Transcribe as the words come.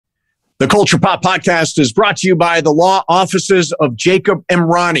The Culture Pop Podcast is brought to you by the law offices of Jacob and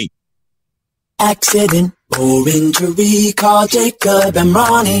Ronnie. Accident or injury, call Jacob and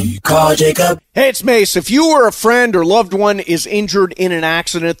Ronnie. Call Jacob. Hey, it's Mase. If you or a friend or loved one is injured in an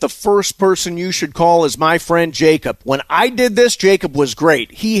accident, the first person you should call is my friend Jacob. When I did this, Jacob was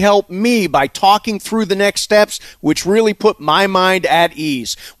great. He helped me by talking through the next steps, which really put my mind at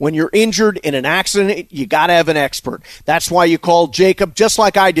ease. When you're injured in an accident, you got to have an expert. That's why you call Jacob, just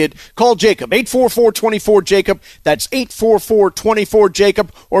like I did. Call Jacob, 844-24-JACOB. That's 844-24-JACOB,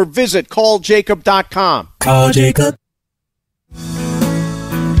 or visit calljacob.com. Call Jacob.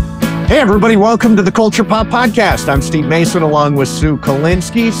 Hey, everybody. Welcome to the Culture Pop Podcast. I'm Steve Mason along with Sue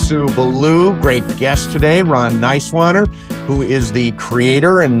Kalinsky, Sue Ballou. Great guest today, Ron Nyswaner, who is the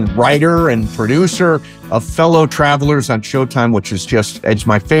creator and writer and producer of Fellow Travelers on Showtime, which is it's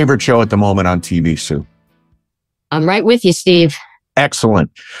my favorite show at the moment on TV, Sue. I'm right with you, Steve.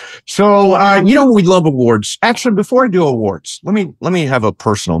 Excellent. So, we love awards. Actually, before I do awards, let me have a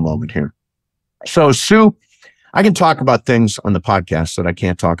personal moment here. So, Sue, I can talk about things on the podcast that I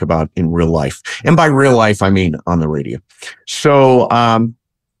can't talk about in real life. And by real life, I mean on the radio. So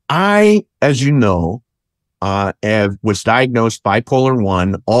I, as you know, was diagnosed bipolar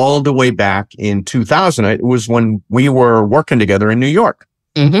 1 all the way back in 2000. It was when we were working together in New York.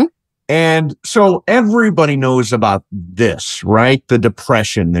 Mm-hmm. And so everybody knows about this, right? The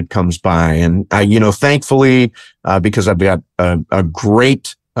depression that comes by. And, thankfully, because I've got a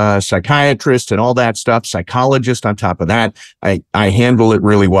great psychiatrist and all that stuff, psychologist on top of that, I handle it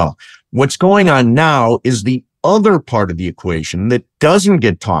really well. What's going on now is the other part of the equation that doesn't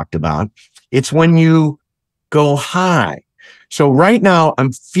get talked about. It's when you go high. So right now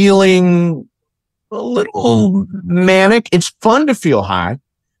I'm feeling a little manic. It's fun to feel high.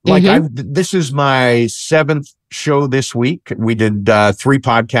 Like this is my 7th show this week. We did 3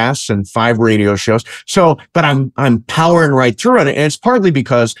 podcasts and 5 radio shows. So, but I'm powering right through it. And it's partly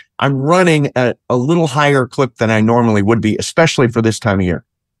because I'm running at a little higher clip than I normally would be, especially for this time of year.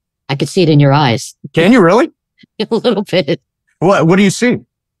 I could see it in your eyes. Can you really? A little bit. What do you see?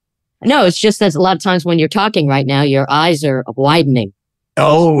 No, it's just that a lot of times when you're talking right now, your eyes are widening.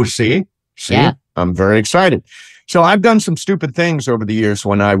 Oh, see? Yeah. I'm very excited. So I've done some stupid things over the years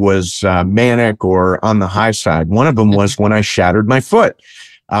when I was manic or on the high side. One of them was when I shattered my foot.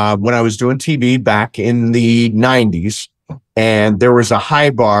 When I was doing TV back in the 90s, and there was a high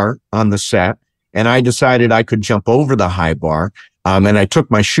bar on the set, and I decided I could jump over the high bar, and I took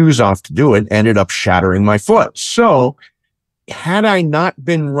my shoes off to do it, ended up shattering my foot. So had I not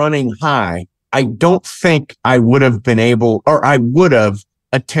been running high, I don't think I would have been able, or I would have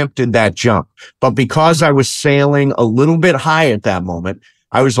attempted that jump. But because I was sailing a little bit high at that moment,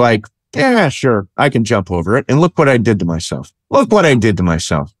 I was like, yeah, sure, I can jump over it. And look what I did to myself.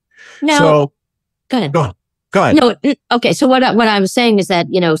 No. So go ahead. Go ahead. No. Okay. So what I was saying is that,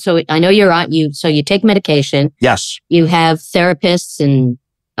 so I know so you take medication. Yes. You have therapists and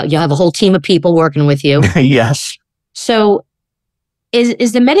you have a whole team of people working with you. Yes. So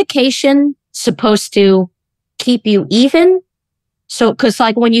is the medication supposed to keep you even? So, because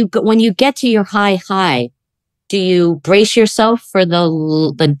like when you get to your high, do you brace yourself for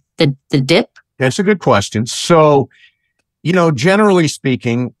the dip? That's a good question. So, generally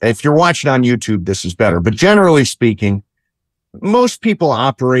speaking, if you're watching on YouTube, this is better. But generally speaking, most people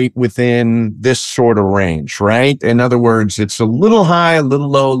operate within this sort of range, right? In other words, it's a little high, a little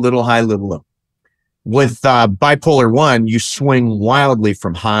low, a little high, a little low. With bipolar 1, you swing wildly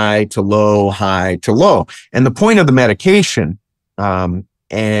from high to low. And the point of the medication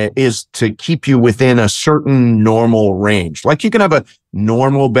is to keep you within a certain normal range. Like you can have a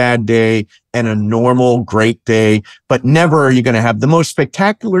normal bad day and a normal great day, but never are you going to have the most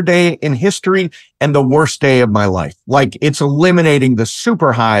spectacular day in history and the worst day of my life. Like it's eliminating the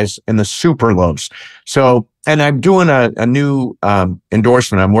super highs and the super lows. So, and I'm doing a new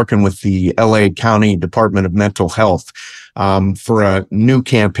endorsement. I'm working with the LA County Department of Mental Health for a new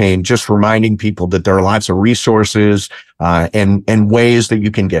campaign, just reminding people that there are lots of resources and ways that you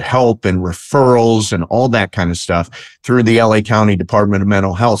can get help and referrals and all that kind of stuff through the LA County Department of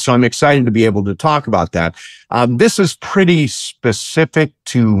Mental Health. So I'm excited to be able to talk about that. This is pretty specific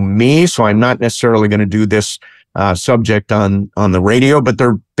to me, so I'm not necessarily going to do this subject on the radio, but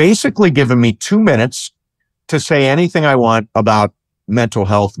they're basically giving me 2 minutes to say anything I want about mental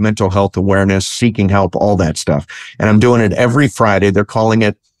health awareness, seeking help, all that stuff. And I'm doing it every Friday. They're calling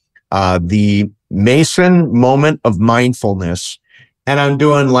it the Mason Moment of Mindfulness. And I'm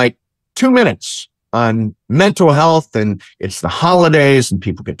doing like 2 minutes on mental health, and it's the holidays and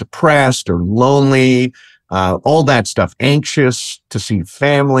people get depressed or lonely. all that stuff, anxious to see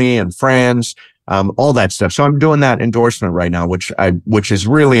family and friends, all that stuff. So I'm doing that endorsement right now, which is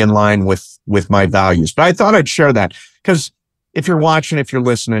really in line with my values. But I thought I'd share that because if you're watching, if you're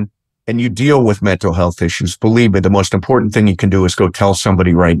listening and you deal with mental health issues, believe me, the most important thing you can do is go tell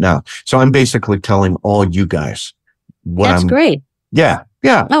somebody right now. So I'm basically telling all you guys That's great. Yeah.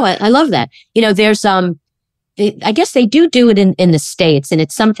 Yeah. Oh, I love that. There's, I guess they do it in the States, and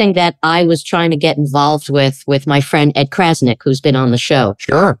it's something that I was trying to get involved with my friend Ed Krasnick, who's been on the show.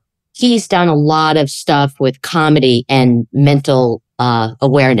 Sure. He's done a lot of stuff with comedy and mental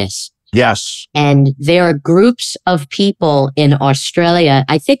awareness. Yes. And there are groups of people in Australia,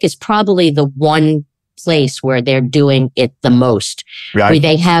 I think is probably the one place where they're doing it the most, right. Where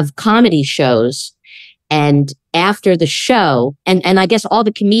they have comedy shows. And after the show, and I guess all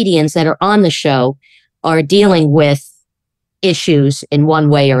the comedians that are on the show are dealing with issues in one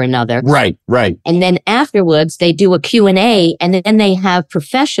way or another. Right, right. And then afterwards, they do a Q&A, and then they have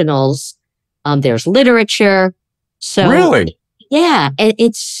professionals. There's literature. So really? Yeah.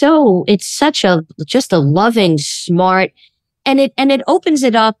 It's such just a loving, smart, and it opens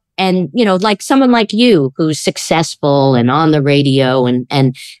it up. And, like someone like you who's successful and on the radio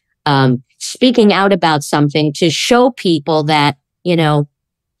and speaking out about something to show people that,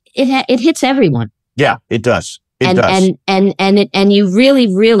 it hits everyone. Yeah, it does. It does. And you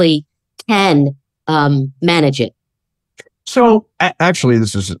really, really can manage it. So actually,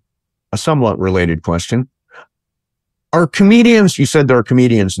 this is a somewhat related question. Are comedians, you said there are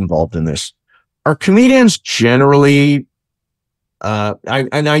comedians involved in this. Are comedians generally,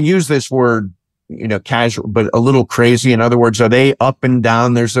 I use this word, casual, but a little crazy. In other words, are they up and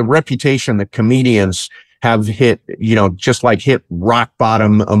down? There's a reputation that comedians have hit rock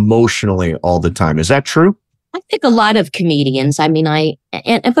bottom emotionally all the time. Is that true? I think a lot of comedians, I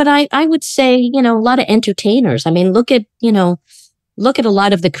would say, a lot of entertainers. I mean, look at a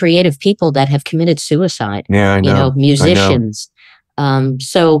lot of the creative people that have committed suicide. Yeah, I know. Musicians.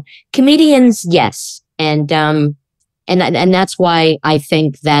 So comedians, yes. And that's why I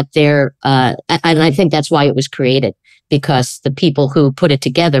think that and I think that's why it was created, because the people who put it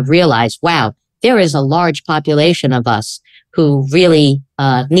together realized, wow, there is a large population of us who really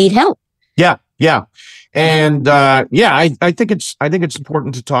need help. Yeah, yeah. And I think it's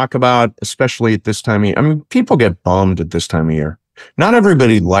important to talk about, especially at this time of year. I mean, people get bummed at this time of year. Not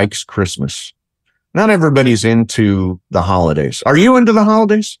everybody likes Christmas. Not everybody's into the holidays. Are you into the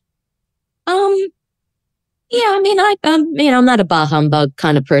holidays? Yeah, I'm not a bah humbug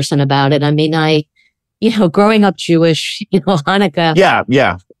kind of person about it. I mean, growing up Jewish, Hanukkah.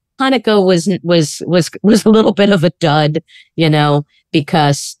 Yeah. Hanukkah was a little bit of a dud,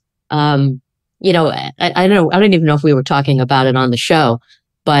 because, I don't even know if we were talking about it on the show,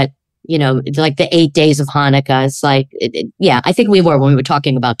 but, like the 8 days of Hanukkah, it's like, I think we were when we were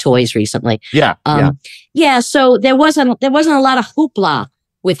talking about toys recently. Yeah. So there wasn't a lot of hoopla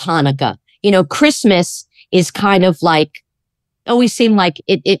with Hanukkah. Christmas is kind of like, always seemed like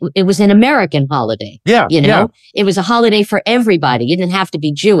it was an American holiday. Yeah. It was a holiday for everybody. You didn't have to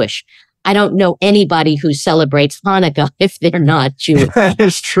be Jewish. I don't know anybody who celebrates Hanukkah if they're not Jewish. That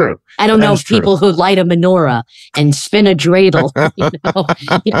is true. I don't know people who light a menorah and spin a dreidel,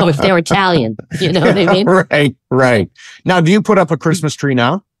 if they're Italian. You know what I mean? Right. Now, do you put up a Christmas tree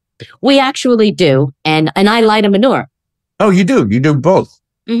now? We actually do. And I light a menorah. Oh, you do? You do both?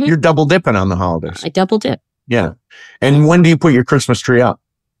 Mm-hmm. You're double dipping on the holidays. I double dip. Yeah. And when do you put your Christmas tree up?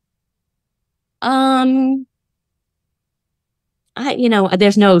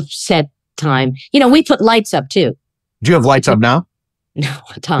 There's no set time. We put lights up too. Do you have lights up now? No,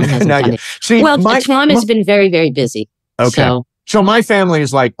 Tom hasn't done it. See, Tom has been very, very busy. Okay. So my family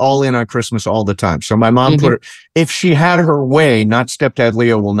is like all in on Christmas all the time. So my mom if she had her way, not stepdad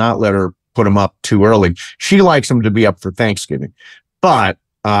Leo will not let her put them up too early. She likes them to be up for Thanksgiving. But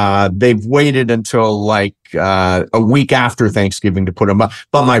they've waited until like a week after Thanksgiving to put them up.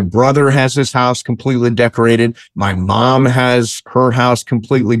 But my brother has his house completely decorated. My mom has her house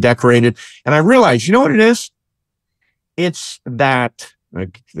completely decorated. And I realized, you know what it is? It's that,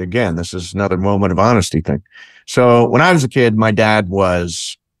 again, this is another moment of honesty thing. So when I was a kid, my dad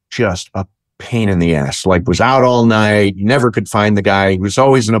was just a pain in the ass, like was out all night. You never could find the guy. He was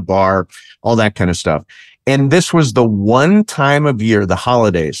always in a bar, all that kind of stuff. And this was the one time of year, the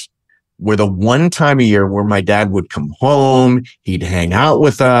holidays were the one time of year where my dad would come home. He'd hang out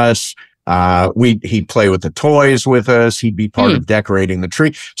with us. He'd play with the toys with us. He'd be part of decorating the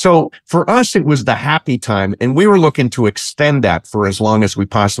tree. So for us, it was the happy time. And we were looking to extend that for as long as we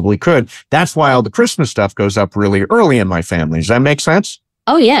possibly could. That's why all the Christmas stuff goes up really early in my family. Does that make sense?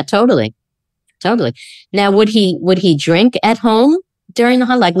 Oh, yeah, totally. Totally. Now, would he drink at home during the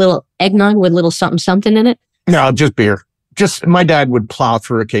like little eggnog with little something in it? No, just beer. Just my dad would plow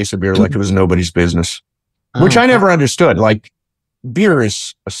through a case of beer like it was nobody's business, which I never understood. Like beer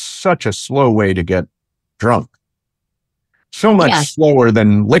is such a slow way to get drunk. So much slower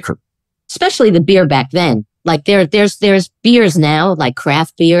than liquor. Especially the beer back then. Like there's beers now, like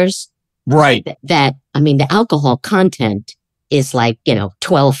craft beers. Right. That, I mean, the alcohol content is like,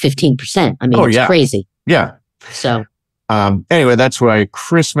 12, 15%. I mean, it's crazy. Yeah. So. Anyway, that's why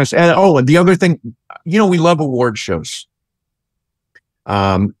Christmas. And the other thing, we love award shows.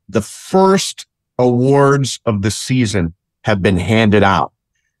 The first awards of the season have been handed out.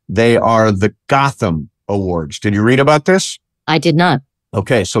 They are the Gotham Awards. Did you read about this? I did not.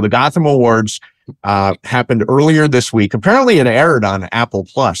 Okay, so the Gotham Awards happened earlier this week. Apparently, it aired on Apple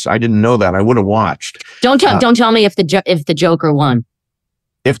Plus. I didn't know that. I would have watched. Don't tell me if the Joker won.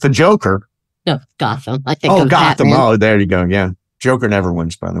 If the Joker. No, Gotham. I think. Oh, Gotham. Batman. Oh, there you go. Yeah. Joker never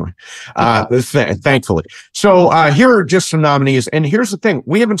wins, by the way. Thankfully. So here are just some nominees. And here's the thing.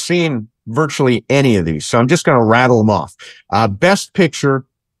 We haven't seen virtually any of these. So I'm just going to rattle them off. Best Picture,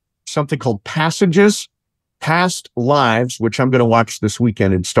 something called Passages, Past Lives, which I'm going to watch this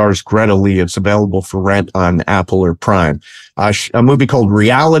weekend. It stars Greta Lee. It's available for rent on Apple or Prime. A movie called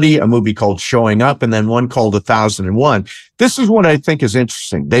Reality, a movie called Showing Up, and then one called 1001. This is what I think is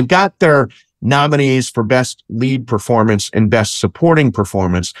interesting. They've got their nominees for Best Lead Performance and Best Supporting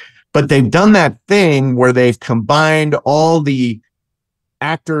Performance, but they've done that thing where they've combined all the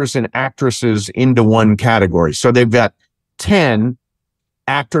actors and actresses into one category. So they've got 10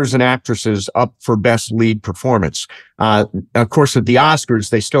 actors and actresses up for Best Lead Performance. Of course, at the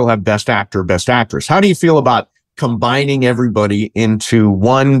Oscars, they still have Best Actor, Best Actress. How do you feel about combining everybody into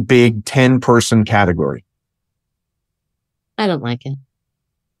one big 10-person category? I don't like it.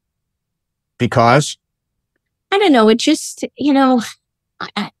 Because? I don't know. It just,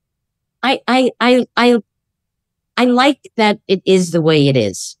 I like that it is the way it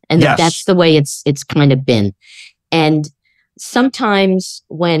is, and that's the way it's kind of been. And sometimes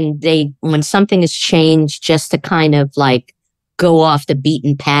when something is changed just to kind of like go off the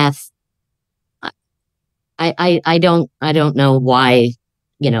beaten path, I don't know why,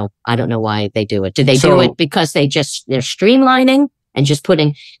 I don't know why they do it. Do they do it because they're streamlining and just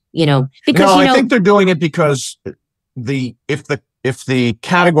putting, because I think they're doing it because if the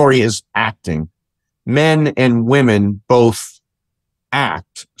category is acting, men and women both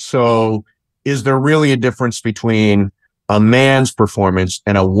act. So is there really a difference between a man's performance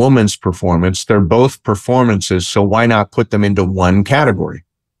and a woman's performance? They're both performances. So why not put them into one category?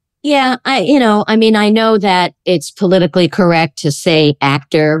 Yeah. I know that it's politically correct to say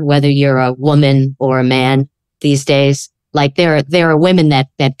actor, whether you're a woman or a man these days. Like there are women that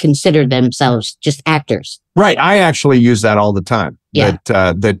consider themselves just actors. Right. I actually use that all the time. Yeah.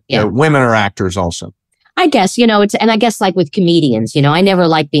 That women are actors also. I guess, and I guess like with comedians, I never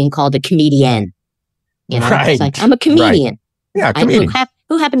like being called a comedian. Right. It's like, I'm a comedian. Right. Yeah. Comedian.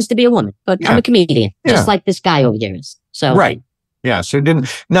 Who happens to be a woman, but I'm a comedian, just like this guy over here is. So. Right. Yeah. So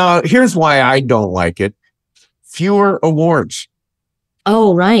now here's why I don't like it. Fewer awards.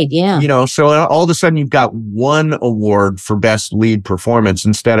 Oh, right. Yeah. So all of a sudden you've got one award for Best Lead Performance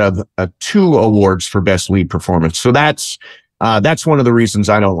instead of 2 awards for Best Lead Performance. So that's one of the reasons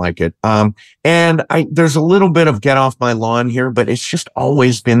I don't like it. And there's a little bit of get off my lawn here, but it's just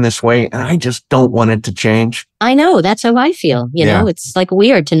always been this way. And I just don't want it to change. I know. That's how I feel. It's like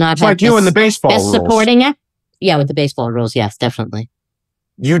weird to not it's have like you in the baseball best rules. Supporting it. Yeah. With the baseball rules. Yes, definitely.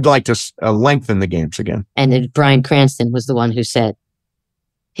 You'd like to lengthen the games again. And then Bryan Cranston was the one who said,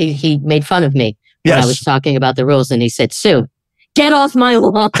 he made fun of me when I was talking about the rules, and he said, "Sue, get off my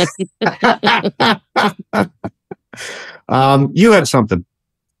lawn." You had something.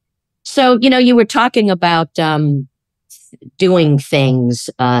 So, you were talking about doing things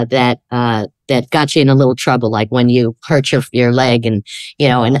that got you in a little trouble, like when you hurt your leg, and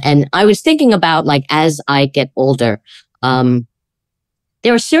and I was thinking about, like, as I get older,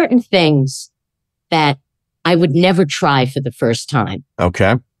 there are certain things that I would never try for the first time.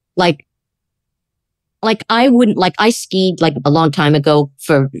 Okay. Like I wouldn't, like I skied like a long time ago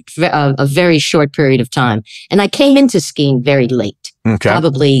for a very short period of time. And I came into skiing very late,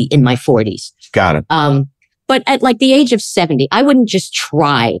 probably in my 40s. Got it. But at like the age of 70, I wouldn't just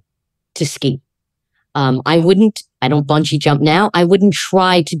try to ski. I don't bungee jump now. I wouldn't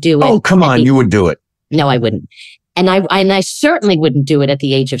try to do it. Oh, come on. You would do it. No, I wouldn't. And I certainly wouldn't do it at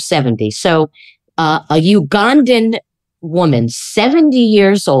the age of 70. So, a Ugandan woman, 70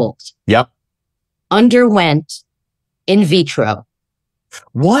 years old. Yep. Underwent in vitro.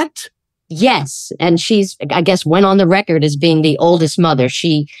 What? Yes. And she's, I guess, went on the record as being the oldest mother.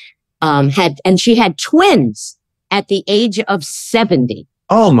 She had twins at the age of 70.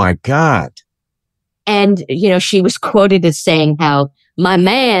 Oh my God. And, she was quoted as saying how my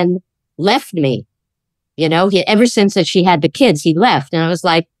man left me, ever since that she had the kids, he left. And I was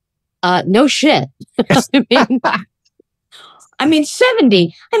like, no shit. I mean,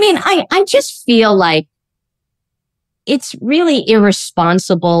 70. I just feel like it's really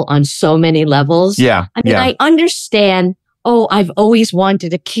irresponsible on so many levels. Yeah. I understand, I've always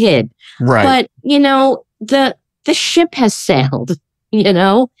wanted a kid. Right. But, the ship has sailed,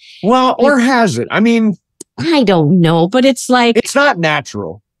 Well, or has it? I don't know, but it's like... It's not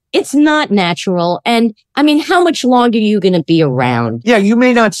natural. It's not natural. And how much longer are you going to be around? Yeah, you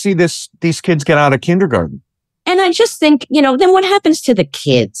may not see these kids get out of kindergarten. And I just think, then what happens to the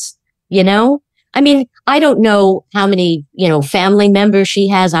kids? I don't know how many, family members she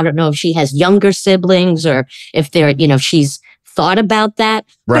has. I don't know if she has younger siblings or if if she's thought about that.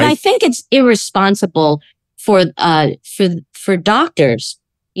 Right. But I think it's irresponsible for doctors,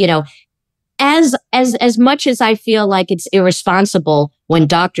 as much as I feel like it's irresponsible when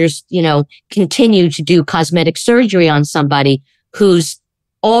doctors, continue to do cosmetic surgery on somebody who's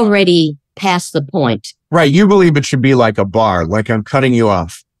already past the point. Right. You believe it should be like a bar, like I'm cutting you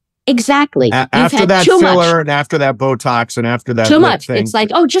off. Exactly. After that filler and after that Botox and after that too much. Thing. It's like,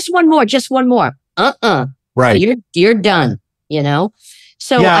 just one more. Right. You're done,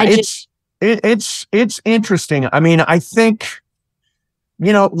 So yeah, it's interesting. I think,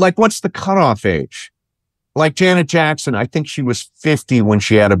 like what's the cutoff age? Like Janet Jackson, I think she was 50 when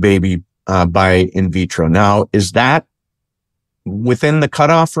she had a baby by in vitro. Now, is that within the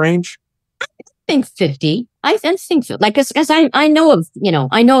cutoff range? I think 50. I think so. Like, cause I know of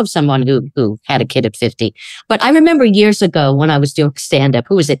someone who had a kid at 50, but I remember years ago when I was doing stand up,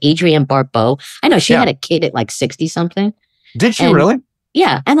 who was it? Adrienne Barbeau. I know she had a kid at like 60 something. Did she really?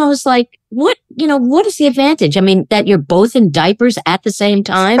 Yeah. And I was like, what is the advantage? That you're both in diapers at the same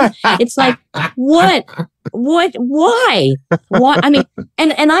time. It's like, why?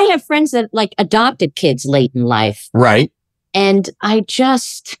 And I have friends that like adopted kids late in life. Right. And I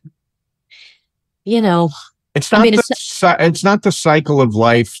just, it's not the cycle of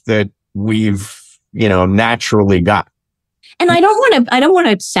life that we've, naturally got. And I don't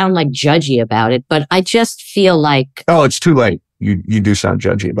want to sound like judgy about it, but I just feel like, oh, it's too late. You do sound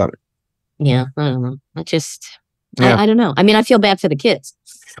judgy about it. Yeah, I don't know. I don't know. I feel bad for the kids.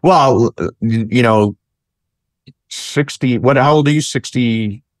 Well, 60, how old are you?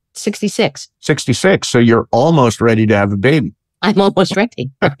 60? 66. 66. So you're almost ready to have a baby. I'm almost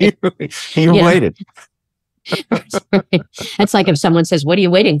ready. You're waited. It's like if someone says, what are you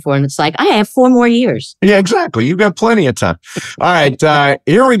waiting for? And it's like, I have 4 more years. Yeah, exactly. You've got plenty of time. All right.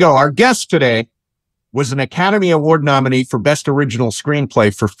 Here we go. Our guest today was an Academy Award nominee for Best Original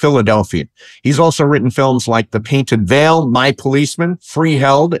Screenplay for Philadelphia. He's also written films like The Painted Veil, My Policeman,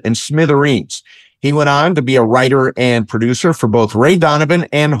 Freeheld, and Smithereens. He went on to be a writer and producer for both Ray Donovan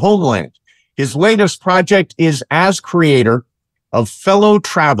and Homeland. His latest project is as creator of Fellow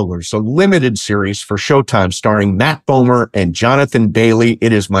Travelers, a limited series for Showtime starring Matt Bomer and Jonathan Bailey.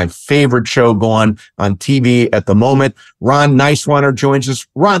 It is my favorite show going on TV at the moment. Ron Nyswaner joins us.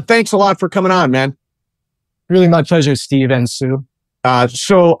 Ron, thanks a lot for coming on, man. Really my pleasure, Steve and Sue.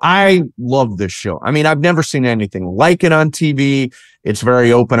 So I love this show. I've never seen anything like it on TV. It's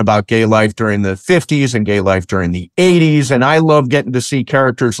very open about gay life during the 50s and gay life during the 80s. And I love getting to see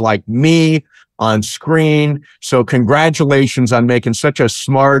characters like me on screen. So congratulations on making such a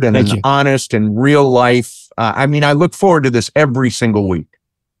smart and an honest and real life. I look forward to this every single week.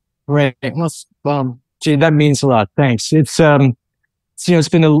 Great. Well, gee, that means a lot. Thanks. It's been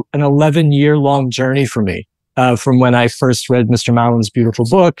an 11-year long journey for me. From when I first read Mr. Mallon's beautiful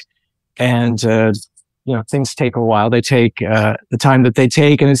book. And, things take a while. They take the time that they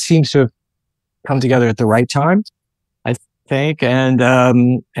take, and it seems to have come together at the right time, I think. And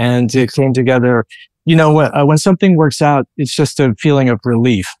it came together, when something works out, it's just a feeling of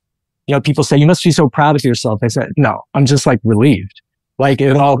relief. People say, you must be so proud of yourself. I said, no, I'm just like relieved. Like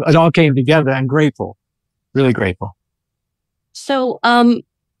it all came together. I'm grateful, really grateful. So,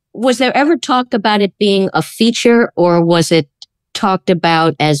 was there ever talk about it being a feature, or was it talked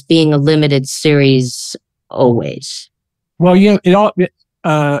about as being a limited series always? Well,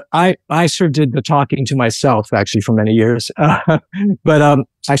 I sort of did the talking to myself actually for many years. But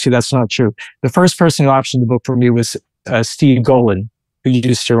actually that's not true. The first person who optioned the book for me was Steve Golan, who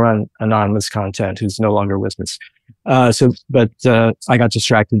used to run Anonymous Content, who's no longer with us. But I got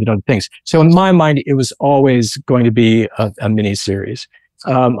distracted with other things. So in my mind, it was always going to be a mini series.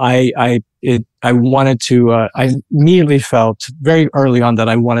 I wanted to, I immediately felt very early on that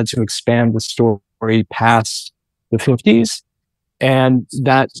I wanted to expand the story past the 50s. And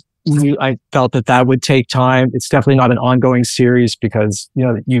that I felt that would take time. It's definitely not an ongoing series because,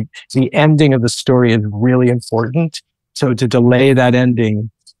 the ending of the story is really important. So to delay that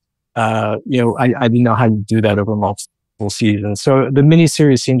ending, I didn't know how to do that over multiple seasons. So the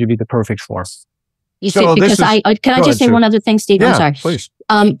miniseries seemed to be the perfect form. You see, because can I just say one other thing, Steve? Yeah, I'm sorry. Please.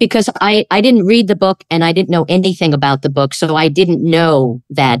 Because I didn't read the book and I didn't know anything about the book. So I didn't know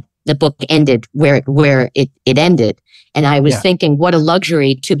that the book ended where it ended. And I was thinking, what a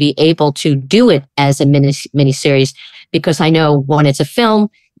luxury to be able to do it as a miniseries, because I know when it's a film,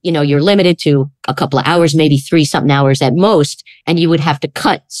 you're limited to a couple of hours, maybe 3-something hours at most, and you would have to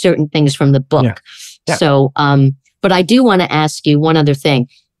cut certain things from the book. Yeah. Yeah. So, but I do want to ask you one other thing.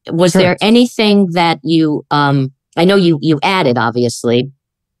 Was there anything that you, I know you added, obviously,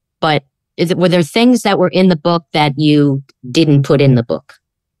 but were there things that were in the book that you didn't put in the book,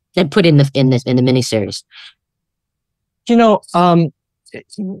 that put in the miniseries?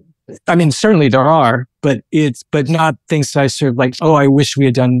 I mean, certainly there are, but not things that I sort of like, oh, I wish we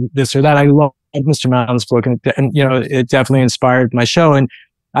had done this or that. I love Mr. Mallon's book, and it definitely inspired my show. And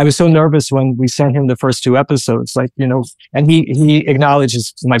I was so nervous when we sent him the first 2 episodes, and he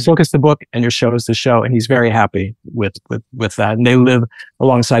acknowledges my book is the book and your show is the show. And he's very happy with that. And they live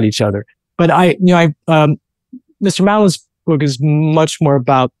alongside each other. But Mr. Mallon's book is much more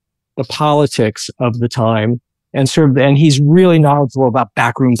about the politics of the time and he's really knowledgeable about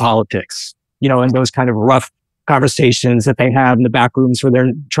backroom politics, and those kind of rough conversations that they have in the back rooms where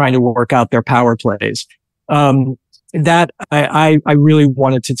they're trying to work out their power plays. That I really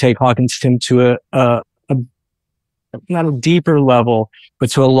wanted to take Hawk and Tim to a not a deeper level, but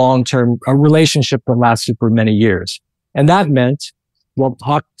to a relationship that lasted for many years. And that meant,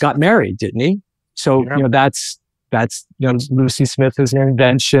 Hawk got married, didn't he? So, that's Lucy Smith is an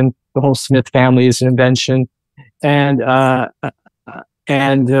invention. The whole Smith family is an invention. And then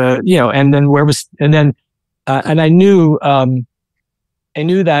I knew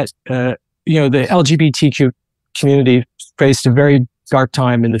that, the LGBTQ community faced a very dark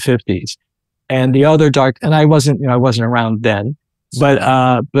time in the 50s, and the other and I wasn't around then, but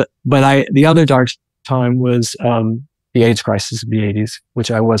the other dark time was, the AIDS crisis of the 80s, which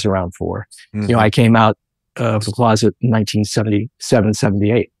I was around for. Mm-hmm. I came out of the closet in 1977,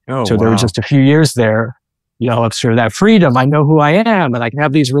 78. Oh, so there were just a few years there, of sort of that freedom. I know who I am, and I can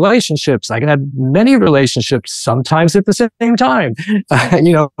have these relationships. I can have many relationships, sometimes at the same time.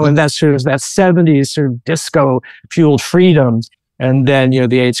 And that's sort of that 70s sort of disco fueled freedom. And then,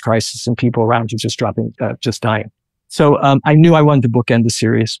 the AIDS crisis and people around you just dying. So, I knew I wanted to bookend the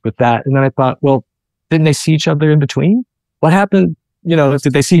series with that. And then I thought, well, didn't they see each other in between? What happened?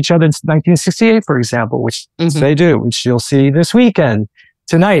 Did they see each other in 1968, for example, which they do, which you'll see this weekend.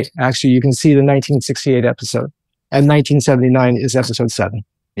 Tonight, actually, you can see the 1968 episode, and 1979 is episode 7.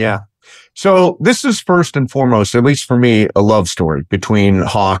 Yeah. So this is first and foremost, at least for me, a love story between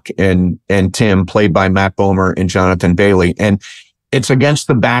Hawk and Tim, played by Matt Bomer and Jonathan Bailey. And it's against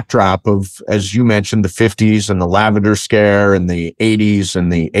the backdrop of, as you mentioned, the 50s and the lavender scare and the 80s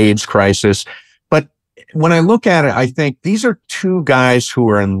and the AIDS crisis. But when I look at it, I think these are 2 guys who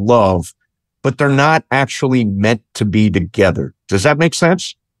are in love, but they're not actually meant to be together. Does that make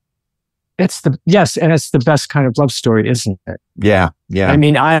sense? Yes, and it's the best kind of love story, isn't it? Yeah, yeah. I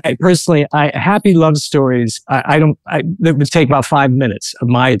mean, I personally, happy love stories, that would take about 5 minutes of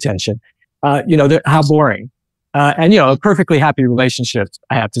my attention. How boring. And a perfectly happy relationship,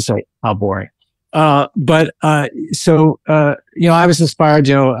 I have to say, how boring. I was inspired,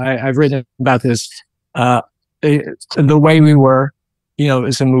 I've written about this, The Way We Were,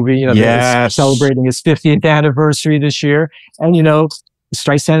 is a movie, that's celebrating its 50th anniversary this year. And,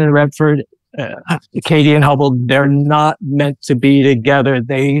 Streisand and Redford, Katie and Hubble, they're not meant to be together.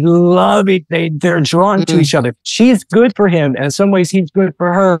 They love it. They're drawn to each other. She's good for him, and in some ways he's good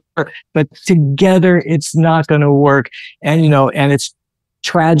for her, but together it's not going to work. And, and it's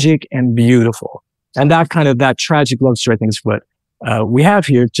tragic and beautiful. And that tragic love story, I think, is what we have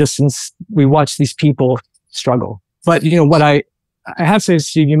here, just since we watch these people struggle. But, what I have to say,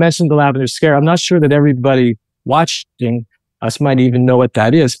 Steve, you mentioned the lavender scare. I'm not sure that everybody watching us might even know what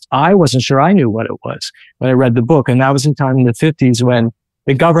that is. I wasn't sure I knew what it was when I read the book. And that was in time in the 50s when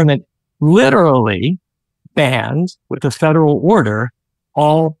the government literally banned, with a federal order,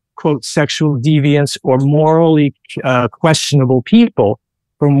 all, quote, sexual deviants or morally questionable people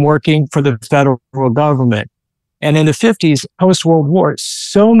from working for the federal government. And in the 50s, post-World War,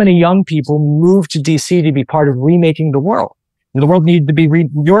 so many young people moved to DC to be part of remaking the world. The world needed to be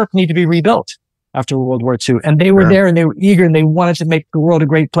Europe needed to be rebuilt after World War II. And they were there and they were eager and they wanted to make the world a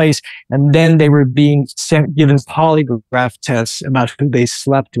great place. And then they were being given polygraph tests about who they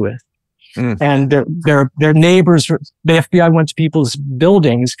slept with. And their neighbors, the FBI went to people's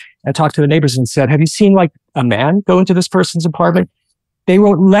buildings and talked to the neighbors and said, have you seen like a man go into this person's apartment? They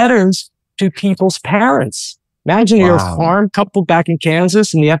wrote letters to people's parents. Imagine you're a farm couple back in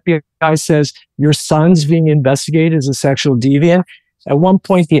Kansas and the FBI says your son's being investigated as a sexual deviant. At one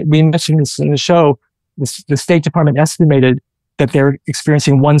point, we mentioned this in the show, the State Department estimated that they're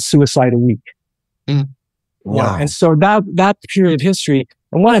experiencing one suicide a week. Wow. And so that period of history,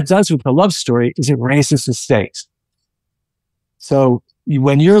 and what it does with the love story is it raises the stakes. So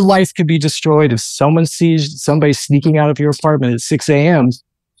when your life could be destroyed, if someone sees somebody sneaking out of your apartment at 6 a.m.,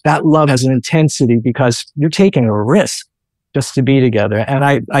 that love has an intensity because you're taking a risk just to be together.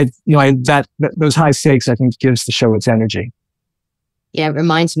 And those high stakes, I think, gives the show its energy. Yeah, it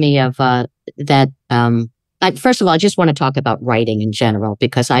reminds me of that. First of all, I just want to talk about writing in general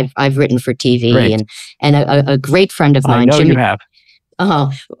because I've written for TV and a great friend of mine. I know you have.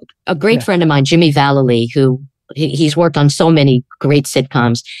 A great friend of mine, Jimmy Vallely, who he's worked on so many great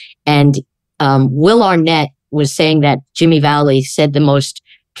sitcoms, and Will Arnett was saying that Jimmy Vallely said the most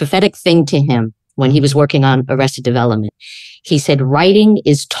prophetic thing to him when he was working on Arrested Development. He said, "Writing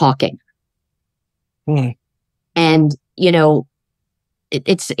is talking," and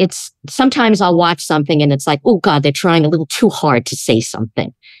it's sometimes I'll watch something and it's like, oh God, they're trying a little too hard to say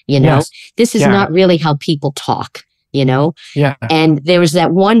something. This is not really how people talk. And there was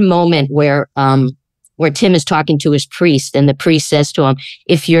that one moment where Tim is talking to his priest and the priest says to him,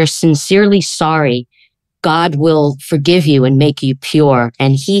 if you're sincerely sorry, God will forgive you and make you pure.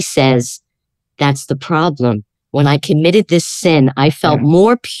 And he says, that's the problem. When I committed this sin, I felt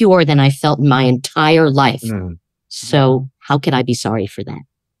more pure than I felt in my entire life. So how could I be sorry for that?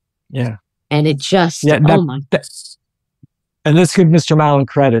 Yeah. And it just, and let's give Mr. Mallon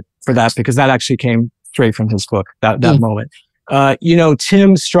credit for that because that actually came straight from his book, that moment.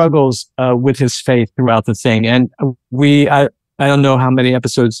 Tim struggles with his faith throughout the thing. And I don't know how many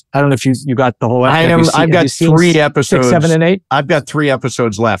episodes. I don't know if you got the whole. I've got 3 episodes. 6, 7, and 8. I've got 3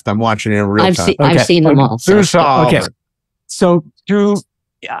 episodes left. I'm watching it in real time. I've seen them all. So. Okay. So through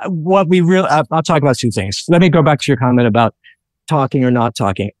what we really, I'll talk about 2 things. Let me go back to your comment about talking or not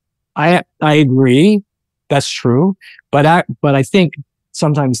talking. I agree. That's true. But I think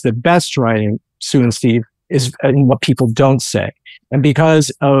sometimes the best writing, Sue and Steve, is in what people don't say. And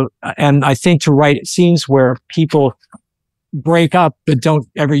because and I think to write scenes where people break up, but don't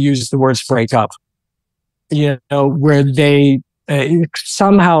ever use the words break up, where they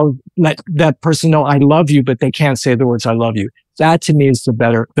somehow let that person know I love you, but they can't say the words I love you. That to me is the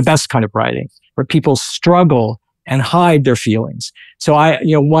best kind of writing, where people struggle and hide their feelings. So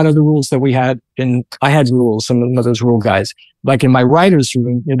one of the rules that we had, and I had rules, some of those rule guys, like in my writer's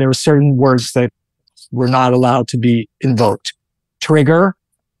room, there were certain words that were not allowed to be invoked. Trigger,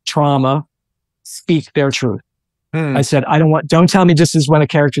 trauma, speak their truth. I said, don't tell me this is when a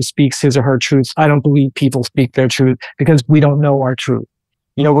character speaks his or her truth. I don't believe people speak their truth because we don't know our truth.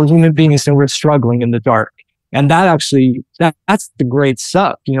 We're human beings and we're struggling in the dark. And that actually, that's the great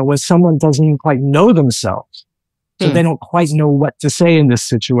stuff, when someone doesn't even quite know themselves. So they don't quite know what to say in this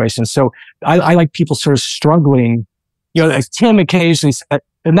situation. So I like people sort of struggling, like Tim occasionally said,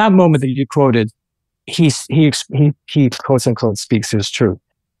 in that moment that you quoted, he quotes unquote speaks his truth.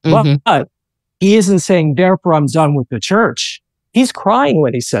 But he isn't saying, therefore I'm done with the church. He's crying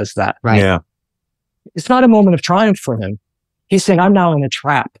when he says that. Right. Yeah. It's not a moment of triumph for him. He's saying, I'm now in a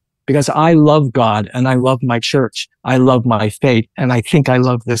trap because I love God and I love my church. I love my faith and I think I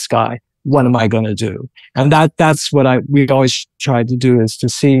love this guy. What am I going to do? And that's what we always try to do, is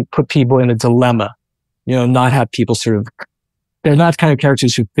to put people in a dilemma, not have people they're not kind of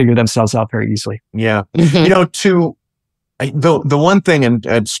characters who figure themselves out very easily. Yeah. The one thing,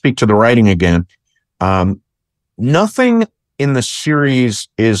 and speak to the writing again, nothing in the series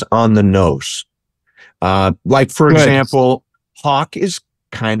is on the nose. Like, for example, Hawk is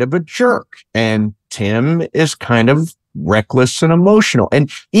kind of a jerk and Tim is kind of reckless and emotional.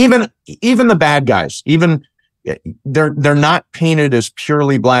 And even the bad guys, they're not painted as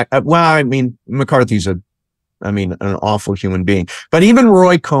purely black. McCarthy's an awful human being. But even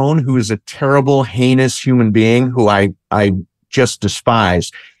Roy Cohn, who is a terrible, heinous human being who I just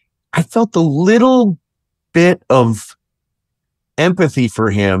despise, I felt a little bit of empathy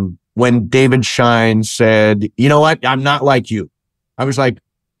for him when David Shine said, you know what, I'm not like you. I was like,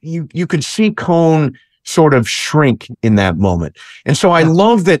 you could see Cohn sort of shrink in that moment. And so I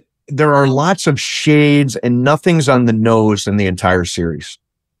love that there are lots of shades and nothing's on the nose in the entire series.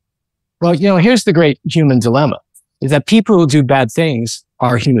 Well, here's the great human dilemma, is that people who do bad things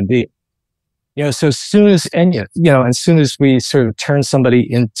are human beings. So as soon as we sort of turn somebody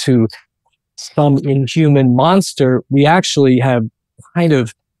into some inhuman monster, we actually have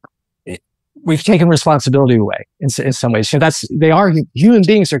we've taken responsibility away in some ways. Human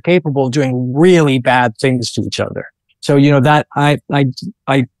beings are capable of doing really bad things to each other. So, that I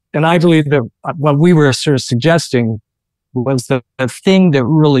believe that what we were sort of suggesting was the thing that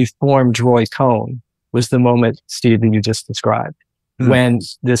really formed Roy Cohn was the moment, Steve, that you just described. Mm. When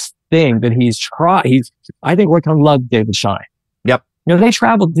this thing that I think Roy Cohn loved David Shine. Yep. They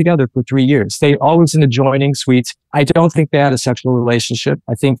traveled together for 3 years. They always in adjoining suites. I don't think they had a sexual relationship.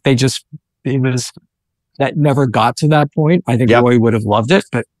 I think that never got to that point. I think Roy would have loved it,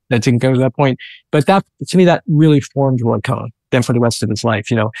 but that didn't go to that point. But that, to me, that really formed Roy Cohn then for the rest of his life,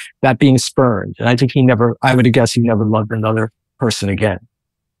 that being spurned. And I think I would guess he never loved another person again.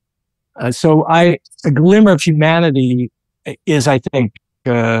 So a glimmer of humanity is, I think,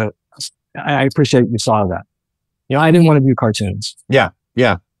 I appreciate you saw that. I didn't want to do cartoons. Yeah.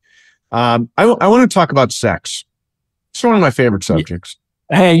 Yeah. I want to talk about sex. It's one of my favorite subjects.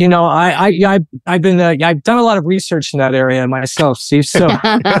 Hey, I've done a lot of research in that area myself, Steve. So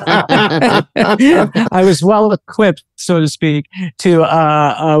I was well equipped, so to speak, to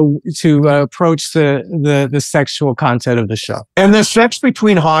approach the sexual content of the show. And the sex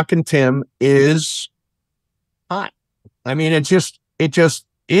between Hawk and Tim is hot. I mean, it just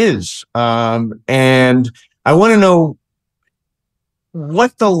is. And I want to know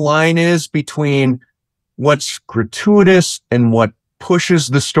what the line is between what's gratuitous and what pushes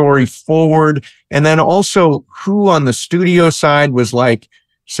the story forward. And then also who on the studio side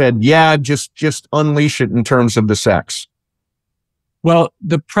said, yeah, just unleash it in terms of the sex. Well,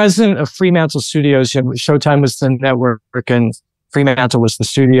 the president of Fremantle Studios, Showtime was the network and Fremantle was the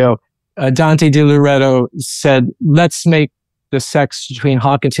studio. Dante Di Loretto said, let's make the sex between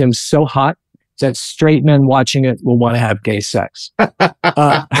Hawk and Tim so hot that straight men watching it will want to have gay sex. I'm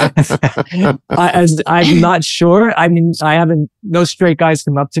not sure. I mean, no straight guys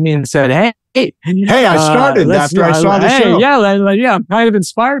come up to me and said, hey, I started after I saw the show. Yeah, I'm kind of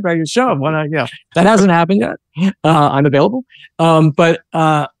inspired by your show. That hasn't happened yet. I'm available. So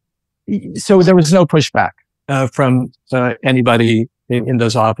there was no pushback from anybody in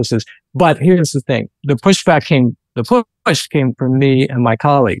those offices. But here's the thing. The push came from me and my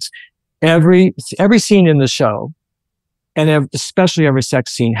colleagues. Every scene in the show, and especially every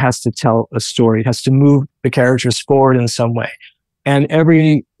sex scene, has to tell a story, has to move the characters forward in some way. And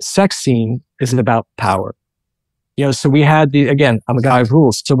every sex scene is about power. So we had again, I'm a guy of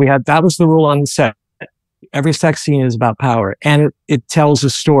rules. So that was the rule on the set. Every sex scene is about power and it tells a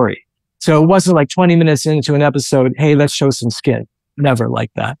story. So it wasn't like 20 minutes into an episode, hey, let's show some skin. Never like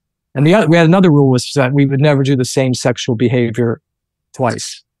that. And we had another rule was that we would never do the same sexual behavior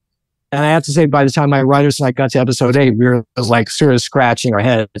twice. And I have to say, by the time my writers and I got to episode 8, we were sort of scratching our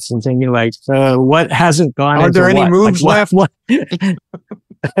heads and thinking what hasn't gone into Are there any moves left? What?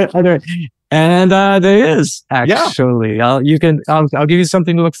 And there is, actually. Yeah. I'll give you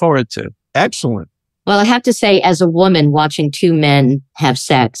something to look forward to. Excellent. Well, I have to say, as a woman watching two men have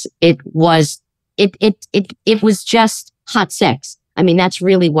sex, it was just hot sex. I mean, that's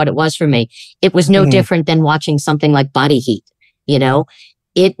really what it was for me. It was no different than watching something like Body Heat,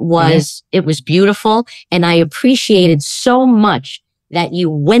 It was beautiful. And I appreciated so much that you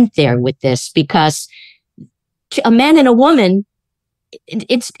went there with this, because a man and a woman,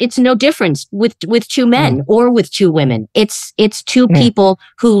 it's no difference with two men or with two women. It's two people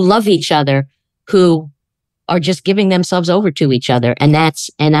who love each other, who are just giving themselves over to each other. And I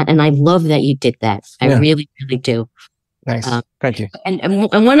love that you did that. I really, really do. Thanks. Thank you.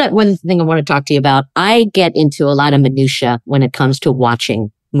 And one thing I want to talk to you about, I get into a lot of minutia when it comes to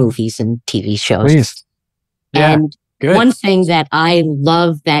watching movies and TV shows. Please. Yeah, and good. One thing that I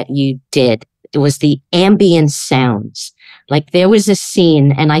love that you did, it was the ambient sounds. Like there was a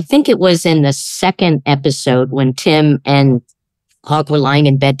scene, and I think it was in the second episode when Tim and Hawk were lying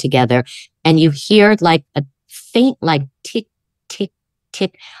in bed together, and you hear like a faint tick, tick,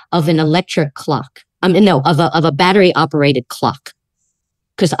 tick of an electric clock. Of a battery operated clock.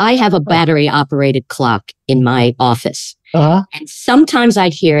 Because I have a battery operated clock in my office. Uh-huh. And sometimes I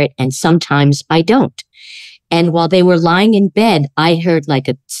hear it and sometimes I don't. And while they were lying in bed, I heard like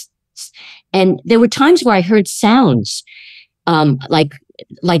a tss, tss. And there were times where I heard sounds, like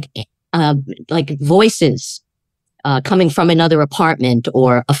voices, coming from another apartment,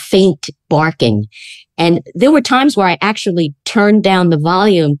 or a faint barking. And there were times where I actually turned down the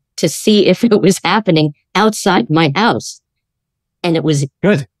volume to see if it was happening outside my house. And it was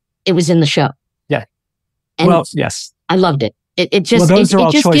good. It was in the show. Yeah. And well, yes. I loved it. It just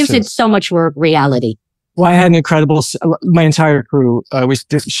gives it so much more reality. Well, I had an incredible, my entire crew, we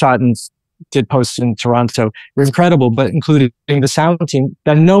shot and did post in Toronto, were incredible, but including the sound team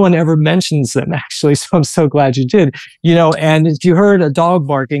that no one ever mentions them actually. So I'm so glad you did, and if you heard a dog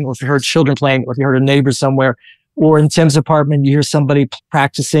barking, or if you heard children playing, or if you heard a neighbor somewhere, or in Tim's apartment, you hear somebody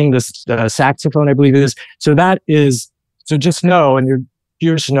practicing this saxophone, I believe it is. So just know, and your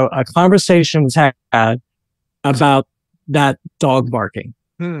viewers should know, a conversation was had about that dog barking.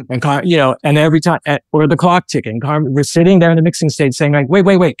 And, and every time, or the clock ticking, we're sitting there in the mixing stage saying like,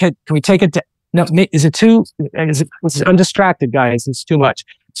 wait, can we take it? No, is it too, it's undistracted, guys. It's too much.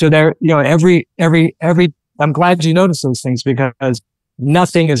 So there, I'm glad you noticed those things, because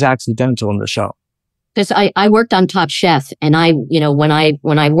nothing is accidental in the show. Because I worked on Top Chef, and when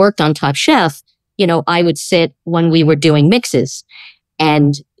I worked on Top Chef, I would sit when we were doing mixes.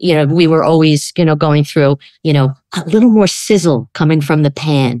 And, we were always, going through, a little more sizzle coming from the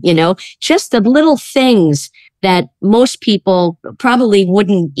pan, just the little things that most people probably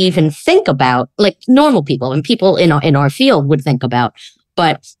wouldn't even think about, like normal people and people in our field would think about.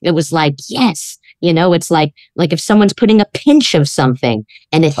 But it was like, yes, it's like if someone's putting a pinch of something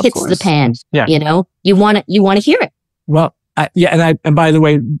and it hits the pan, you want to hear it. Well, and by the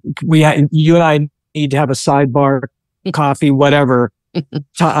way, you and I need to have a sidebar, coffee, whatever.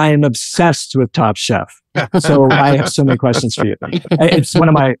 I am obsessed with Top Chef. So I have so many questions for you. It's one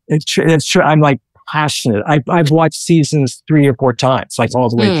of my, it's true. I'm like passionate. I've watched seasons 3 or 4 times, like all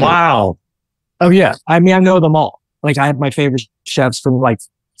the way through. Wow. Oh yeah. I mean, I know them all. Like I have my favorite chefs from like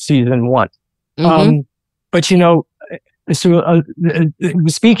season 1. But speaking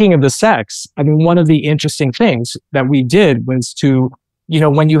of the sex, I mean, one of the interesting things that we did was to,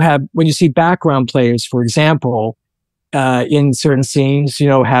 when you see background players, for example, in certain scenes,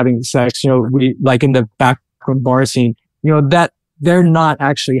 having sex, we like in the background bar scene, that they're not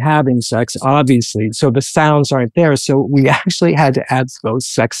actually having sex, obviously. So the sounds aren't there. So we actually had to add those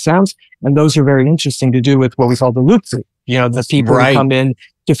sex sounds. And those are very interesting to do with what we call the loop. The people who come in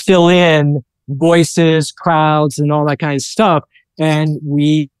to fill in voices, crowds, and all that kind of stuff. And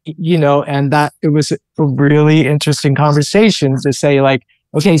we, and that it was a really interesting conversation to say like,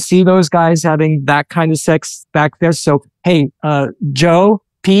 okay, see those guys having that kind of sex back there. So, hey, Joe,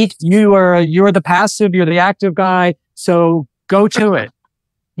 Pete, you're the passive, you're the active guy. So go to it,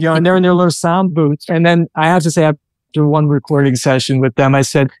 and they're in their little sound booths. And then I have to say, after one recording session with them, I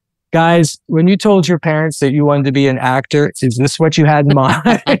said, guys, when you told your parents that you wanted to be an actor, is this what you had in mind?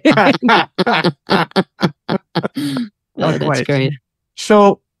 That's great.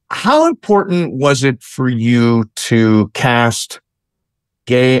 So how important was it for you to cast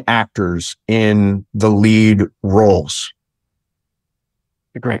gay actors in the lead roles?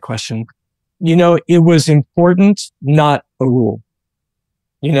 A great question. It was important, not a rule.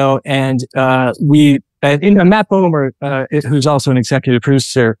 And Matt Bomer, who's also an executive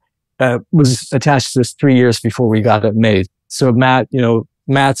producer, was attached to this 3 years before we got it made. So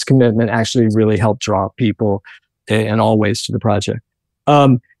Matt's commitment actually really helped draw people in all ways to the project.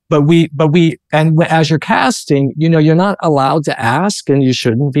 And as you're casting, you're not allowed to ask, and you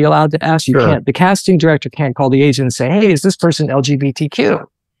shouldn't be allowed to ask. The casting director can't call the agent and say, hey, is this person LGBTQ?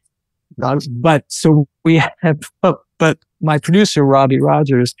 But my producer, Robbie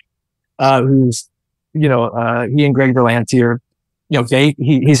Rogers, who's, he and Greg Berlanti are,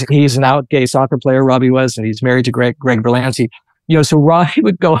 he's an out gay soccer player, Robbie was, and he's married to Greg Berlanti. So Robbie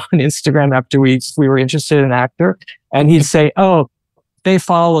would go on Instagram after we were interested in an actor, and he'd say, oh, they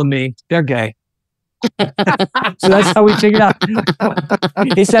follow me. They're gay. So that's how we figured out.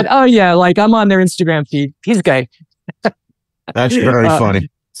 He said, oh yeah, like I'm on their Instagram feed. He's gay. That's very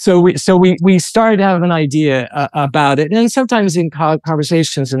funny. So we started to have an idea about it. And sometimes in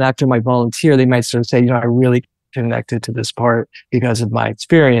conversations, an actor might volunteer. They might sort of say, I really connected to this part because of my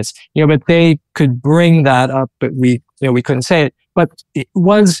experience, but they could bring that up, but we couldn't say it. But it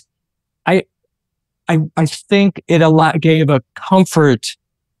was, I think it gave a comfort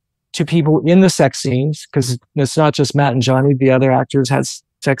to people in the sex scenes, because it's not just Matt and Johnny, the other actors had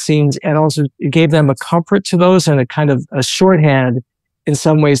sex scenes, and also it gave them a comfort to those and a kind of a shorthand in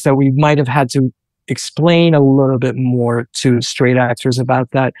some ways that we might have had to explain a little bit more to straight actors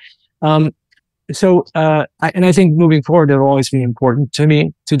about that. I think moving forward, it'll always be important to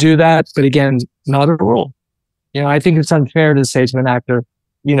me to do that. But again, not a rule. I think it's unfair to say to an actor,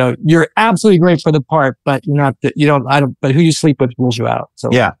 you're absolutely great for the part, but you're not, but who you sleep with rules you out. So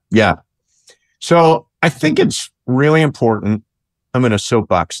yeah. So I think it's really important I'm going to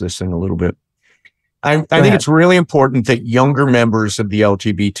soapbox this thing a little bit. I think it's really important that younger members of the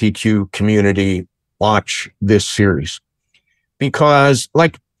LGBTQ community watch this series, because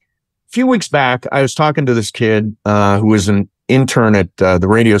like a few weeks back, I was talking to this kid who was an intern at the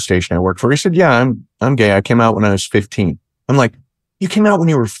radio station I worked for. He said, yeah, I'm gay. I came out when I was 15. I'm like, you came out when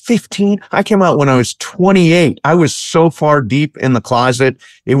you were 15? I came out when I was 28. I was so far deep in the closet.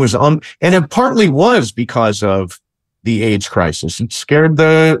 It was, and it partly was because of the AIDS crisis. It scared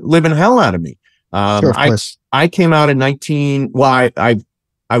the living hell out of me. Sure, of course. I came out in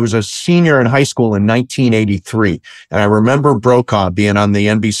I was a senior in high school in 1983. And I remember Brokaw being on the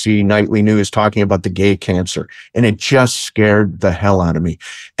NBC nightly news talking about the gay cancer. And it just scared the hell out of me.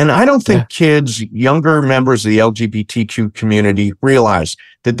 And I don't think kids, younger members of the LGBTQ community, realize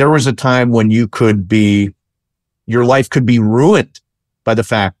that there was a time when your life could be ruined by the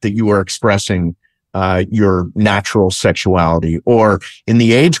fact that you were expressing your natural sexuality, or in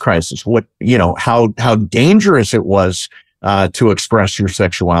the AIDS crisis, how dangerous it was to express your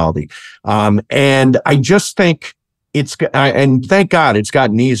sexuality. And I just think and thank God it's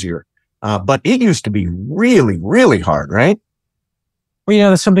gotten easier. But it used to be really, really hard, right?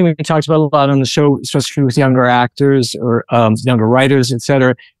 Well, that's something we talked about a lot on the show, especially with younger actors or younger writers, et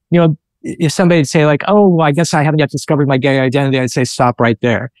cetera. If somebody'd say like, oh, well, I guess I haven't yet discovered my gay identity, I'd say stop right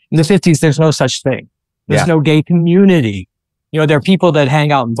there. In the 50s, there's no such thing. There's no gay community. There are people that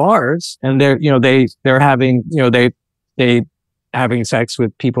hang out in bars and they're having, they having sex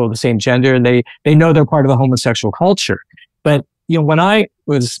with people of the same gender, and they know they're part of a homosexual culture. But, when I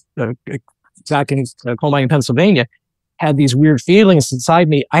was back in coal mine in Pennsylvania, had these weird feelings inside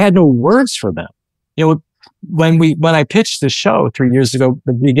me, I had no words for them. When I pitched the show 3 years ago,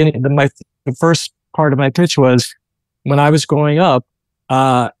 the first part of my pitch was, when I was growing up,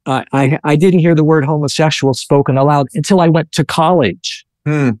 I didn't hear the word homosexual spoken aloud until I went to college,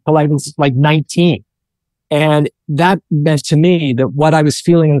 till I was like 19. And that meant to me that what I was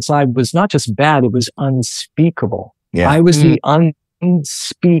feeling inside was not just bad, it was unspeakable. Yeah. I was the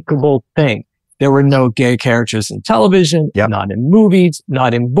unspeakable thing. There were no gay characters in television, not in movies,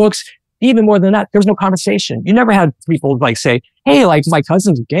 not in books. Even more than that, there was no conversation. You never had people like say, hey, like my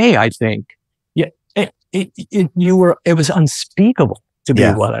cousin's gay, I think. Yeah, it was unspeakable to be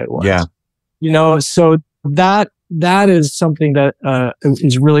what I was. Yeah. So that is something that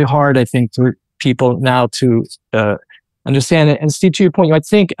is really hard, I think, for people now to understand it. And Steve, to your point, I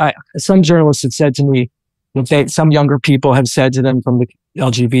think some journalists have said to me that some younger people have said to them from the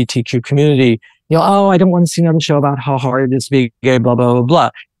LGBTQ community, oh, I don't want to see another show about how hard it is to be gay, blah, blah, blah, blah.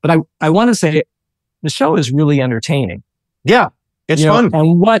 But I want to say the show is really entertaining. Yeah, it's fun.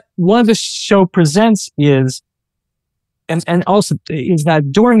 And what the show presents is, and also is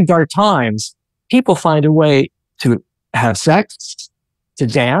that during dark times, people find a way to have sex, to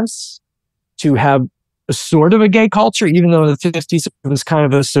dance, to have a sort of a gay culture, even though in the 50s it was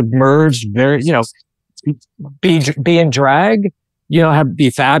kind of a submerged, very, be in drag, be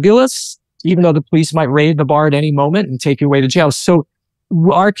fabulous, even though the police might raid the bar at any moment and take you away to jail. So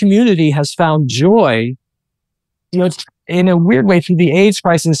our community has found joy, in a weird way through the AIDS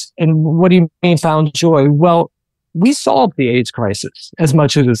crisis. And what do you mean found joy? Well, we solved the AIDS crisis as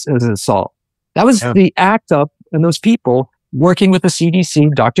much as it solved. That was the act of, and those people working with the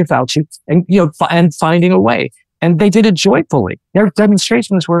CDC, Dr. Fauci, and, and finding a way. And they did it joyfully. Their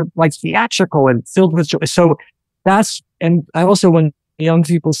demonstrations were like theatrical and filled with joy. So and I also, when young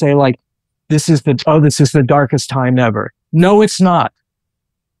people say like, this is the darkest time ever. No, it's not.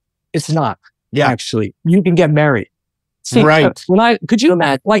 It's not. Yeah. Actually, you can get married. See, right. Could you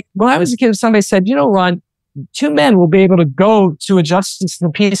imagine, like when I was a kid, somebody said, Ron, two men will be able to go to a justice of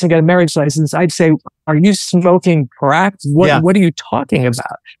the peace and get a marriage license. I'd say, are you smoking crack? What are you talking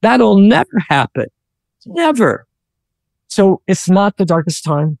about? That'll never happen. Never. So it's not the darkest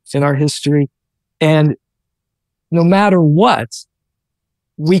time in our history. And no matter what,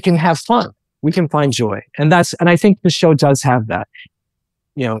 we can have fun. We can find joy. And I think the show does have that,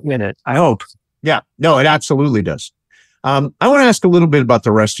 in it. I hope. Yeah, no, it absolutely does. I want to ask a little bit about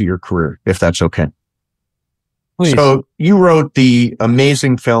the rest of your career, if that's okay. Please. So you wrote the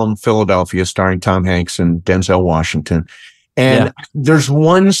amazing film Philadelphia, starring Tom Hanks and Denzel Washington. And there's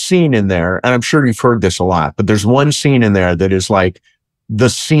one scene in there, and I'm sure you've heard this a lot, but there's one scene in there that is like the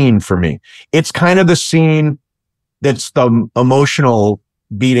scene for me. It's kind of the scene that's the emotional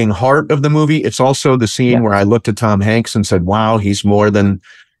beating heart of the movie. It's also the scene where I looked at Tom Hanks and said, wow, he's more than,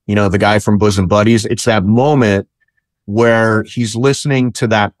 the guy from Bosom Buddies. It's that moment where he's listening to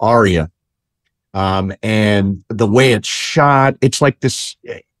that aria. And the way it's shot, it's like this,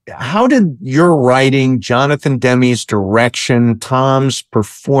 how did your writing, Jonathan Demme's direction, Tom's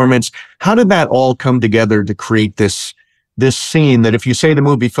performance, how did that all come together to create this scene that if you say the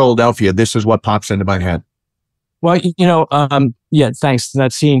movie Philadelphia, this is what pops into my head? Well, yeah, thanks.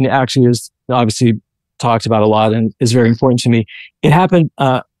 That scene actually is obviously talked about a lot and is very important to me. It happened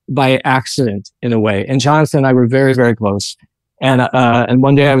by accident in a way. And Jonathan and I were very, very close. And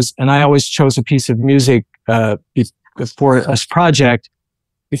one day I always chose a piece of music for a project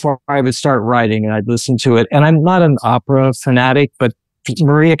before I would start writing, and I'd listen to it. And I'm not an opera fanatic, but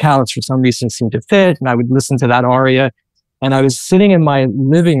Maria Callas for some reason seemed to fit, and I would listen to that aria. And I was sitting in my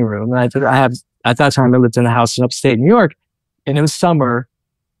living room, and at that time I lived in a house in upstate New York, and it was summer,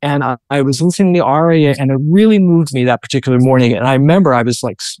 and I was listening to the aria, and it really moved me that particular morning. And I remember I was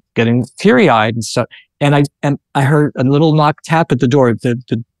like getting teary-eyed and stuff. And I heard a little tap at the door.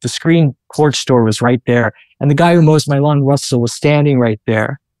 The screen porch door was right there. And the guy who mows my lawn, Russell, was standing right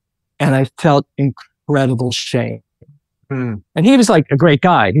there. And I felt incredible shame. And he was like a great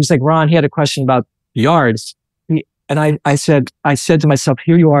guy. He was like, Ron, he had a question about the yards. And I said to myself,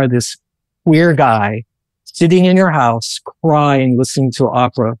 here you are, this queer guy sitting in your house, crying, listening to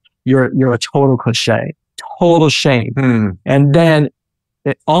opera. You're a total cliche, total shame. And then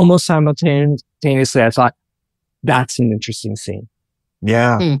almost simultaneously, I thought, that's an interesting scene.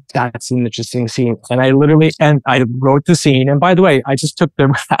 Yeah. That's an interesting scene. And I wrote the scene. And by the way, I just took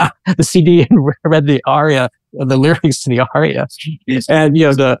the CD and read the aria, the lyrics to the aria, and,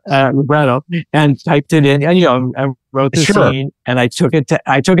 the libretto, and typed it in, and, I wrote the scene, and I took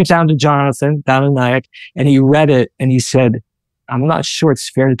it down to Jonathan, down in Nyack, and he read it, and he said, I'm not sure it's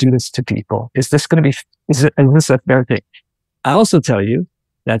fair to do this to people. Is this a fair thing? I also tell you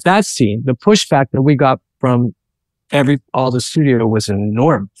that scene, the pushback that we got from all the studio was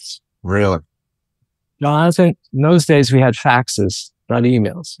enormous. Really? Jonathan, in those days we had faxes, not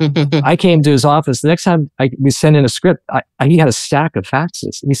emails. I came to his office. The next time we sent in a script, he had a stack of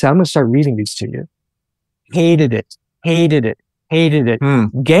faxes. He said, I'm going to start reading these to you. Hated it.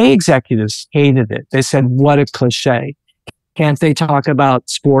 Gay executives hated it. They said, what a cliche. Can't they talk about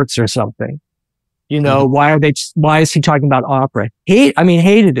sports or something? Why is he talking about opera?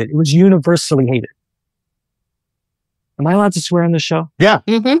 Hated it. It was universally hated. Am I allowed to swear on the show? Yeah.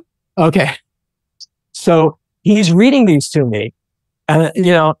 Okay. So he's reading these to me,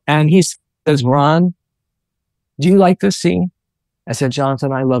 and he says, Ron, do you like this scene? I said,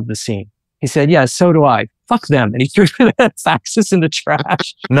 Jonathan, I love the scene. He said, yeah, so do I. Fuck them. And he threw the faxes in the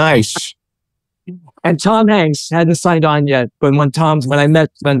trash. Nice. And Tom Hanks hadn't signed on yet. But when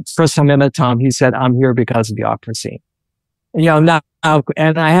first time I met Tom, he said, I'm here because of the opera scene. Now,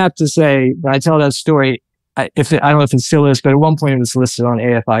 and I have to say, when I tell that story, I don't know if it still is, but at one point it was listed on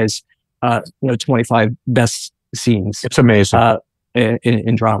AFI's, 25 best scenes. It's amazing.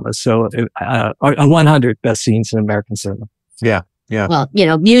 In drama. So, 100 best scenes in American cinema. Yeah. Yeah. Well,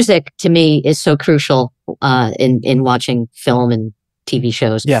 music to me is so crucial, in watching film and TV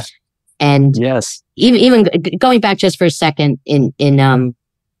shows. Yeah. And yes, even going back just for a second in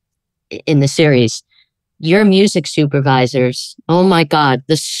the series, your music supervisors, oh my God,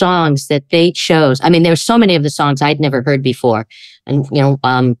 the songs that they chose. I mean, there were so many of the songs I'd never heard before. And,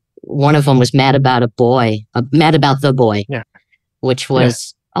 one of them was Mad About the Boy, yeah. Which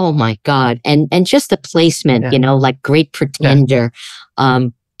was, oh my God. And just the placement, like Great Pretender,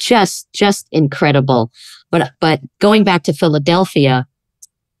 just incredible. But going back to Philadelphia,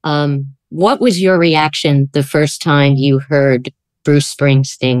 what was your reaction the first time you heard Bruce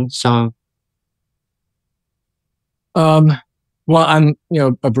Springsteen's song? Well, I'm,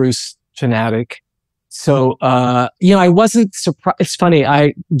 a Bruce fanatic. So, I wasn't surprised. It's funny.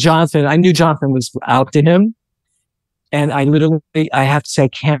 I knew Jonathan was out to him. And I have to say, I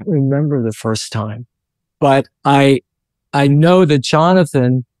can't remember the first time, but I know that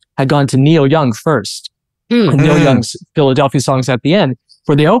Jonathan had gone to Neil Young first. And Neil Young's Philadelphia songs at the end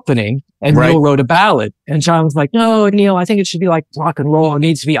for the opening. And Neil wrote a ballad. And John was like, no, Neil, I think it should be like rock and roll. It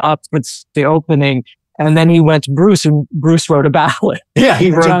needs to be up with the opening. And then he went to Bruce, and Bruce wrote a ballad. Yeah,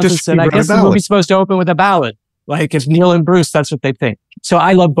 he wrote this. Said, I guess the movie's supposed to open with a ballad. Like if Neil and Bruce, that's what they think. So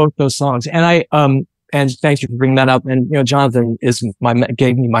I love both those songs. And and thank you for bringing that up. And, Jonathan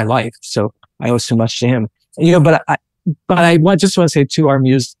gave me my life. So I owe so much to him. But I just want to say to our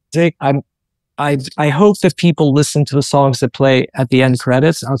music, I hope that people listen to the songs that play at the end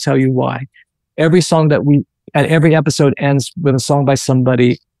credits. I'll tell you why. Every song every episode ends with a song by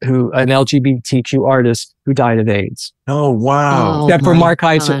somebody an LGBTQ artist who died of AIDS. Oh, wow. Except for Mark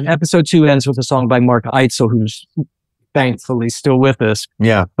Eitzel. Episode 2 ends with a song by Mark Eitzel, who's thankfully still with us.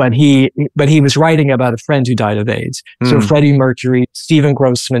 Yeah. But he was writing about a friend who died of AIDS. So Freddie Mercury, Stephen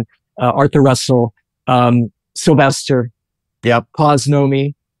Grossman, Arthur Russell, Sylvester,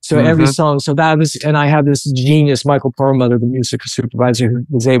 Posnomi. So every song, so that was, and I have this genius, Michael Perlmutter, the music supervisor, who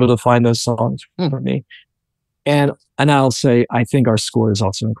was able to find those songs for me. And I'll say, I think our score is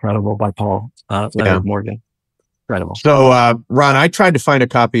also incredible by Paul Leonard Morgan. Incredible. So, Ron, I tried to find a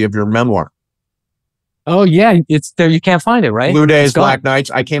copy of your memoir. Oh yeah, it's there. You can't find it, right? Blue Days, Black Nights.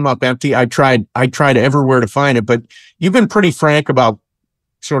 I came up empty. I tried everywhere to find it, but you've been pretty frank about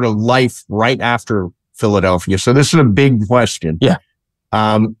sort of life right after Philadelphia. So this is a big question. Yeah.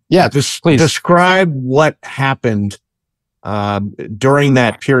 Please describe what happened during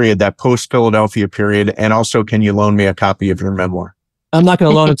that period, that post-Philadelphia period, and also can you loan me a copy of your memoir? I'm not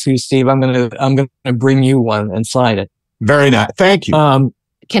going to loan it to you, Steve. I'm going to bring you one and sign it. Very nice. Thank you.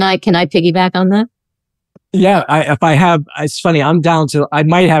 Can I piggyback on that? Yeah, if I have, it's funny. I'm down to. I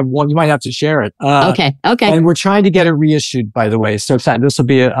might have one. You might have to share it. Okay. And we're trying to get it reissued, by the way. So this will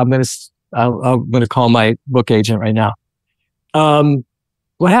be. I'm going to call my book agent right now.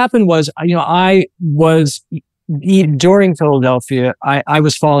 What happened was, I was during Philadelphia. I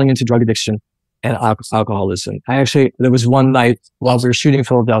was falling into drug addiction and alcoholism. There was one night while we were shooting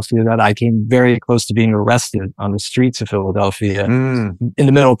Philadelphia that I came very close to being arrested on the streets of Philadelphia in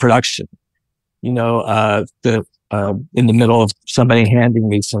the middle of production. In the middle of somebody handing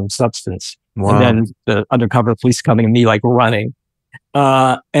me some substance. Wow. And then the undercover police coming and me like running.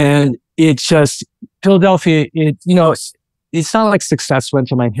 And it just, Philadelphia, it's not like success went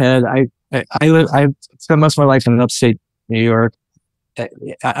to my head. I spent most of my life in upstate New York.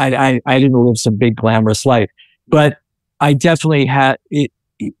 I didn't live some big glamorous life, but I definitely had it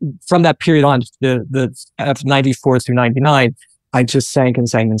from that period on, the 94 through 99. I just sank and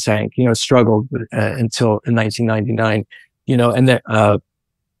sank and sank, struggled until in 1999, and then,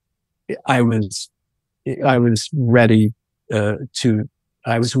 I was ready,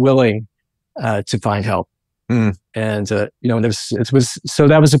 I was willing, to find help. And, so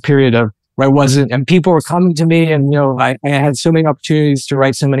that was a period of where I wasn't, and people were coming to me and, I had so many opportunities to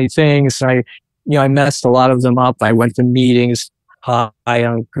write so many things. I messed a lot of them up. I went to meetings, high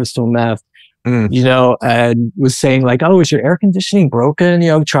on crystal meth. And was saying like, "Oh, is your air conditioning broken?"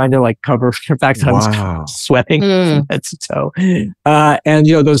 Trying to like cover the fact that I was sweating from head to toe. And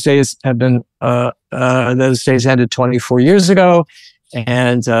those days have been those days ended 24 years ago,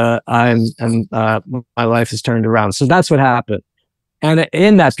 and my life has turned around. So that's what happened. And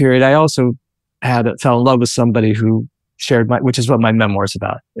in that period, I also fell in love with somebody who shared which is what my memoir is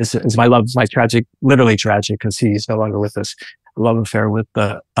about. Is my love, my tragic, literally tragic, because he's no longer with us. Love affair with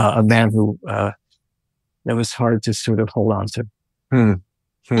a man who that was hard to sort of hold on to.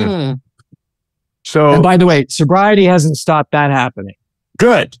 So, and by the way, sobriety hasn't stopped that happening.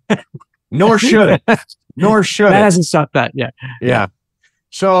 Good. Nor should it. Nor should that it. Hasn't stopped that. Yeah.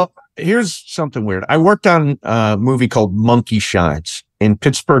 So here's something weird. I worked on a movie called Monkey Shines in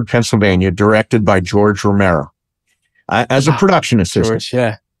Pittsburgh, Pennsylvania, directed by George Romero as a production assistant.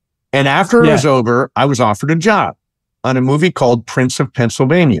 George, And after it was over, I was offered a job on a movie called Prince of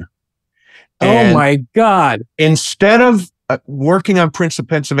Pennsylvania. And my God. Instead of working on Prince of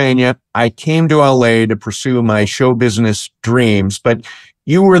Pennsylvania, I came to LA to pursue my show business dreams. But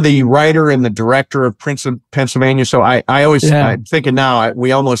you were the writer and the director of Prince of Pennsylvania. So I always, I'm thinking now,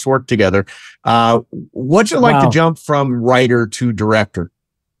 we almost worked together. What'd you like to jump from writer to director?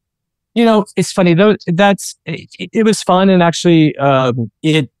 It's funny though. It was fun. And actually,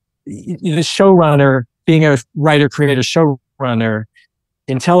 the showrunner, being a writer, creator, showrunner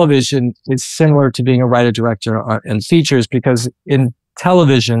in television is similar to being a writer, director in features, because in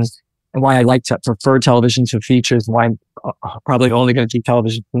television, and why I like to prefer television to features, why I'm probably only going to do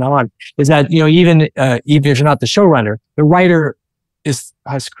television from now on, is that, even if you're not the showrunner, the writer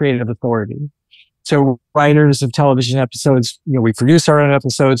has creative authority. So writers of television episodes, we produce our own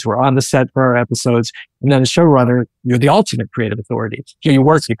episodes, we're on the set for our episodes, and then a showrunner, you're the ultimate creative authority. You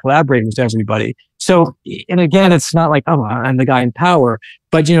work, you collaborate with everybody. So, and again, it's not like, oh, I'm the guy in power,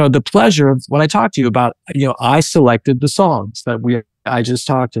 but the pleasure of what I talked to you about, I selected the songs that I just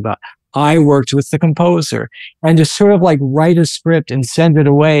talked about. I worked with the composer, and to sort of like write a script and send it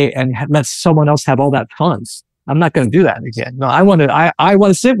away and let someone else have all that fun. I'm not going to do that again. No, I want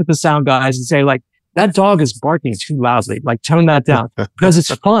to sit with the sound guys and say like, that dog is barking too loudly. Like, tone that down, because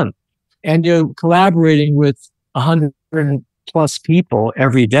it's fun. And collaborating with 100+ people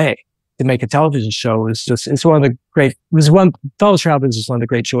every day to make a television show is Fellow Travelers is one of the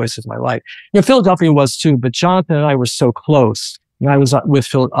great choices of my life. Philadelphia was too, but Jonathan and I were so close. I was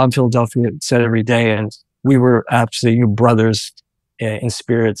on Philadelphia set every day, and we were absolutely brothers in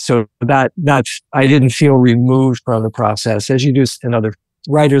spirit. So that I didn't feel removed from the process, as you do in other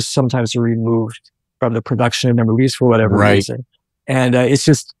writers sometimes are removed from the production of their movies for whatever reason. And it's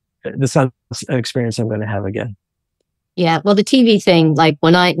just, this is an experience I'm going to have again. Yeah. Well, the TV thing, like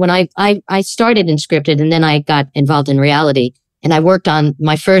when I started in scripted and then I got involved in reality, and I worked on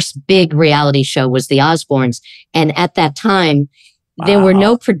my first big reality show was The Osbournes. And at that time, there were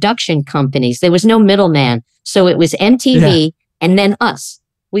no production companies. There was no middleman. So it was MTV and then us.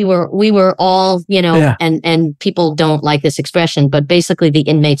 We were all, you know, and people don't like this expression, but basically the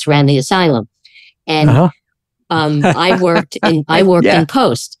inmates ran the asylum. And I worked in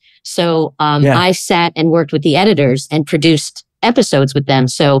post. So I sat and worked with the editors and produced episodes with them.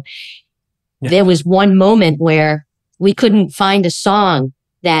 So there was one moment where we couldn't find a song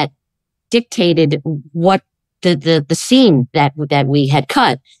that dictated what the scene that we had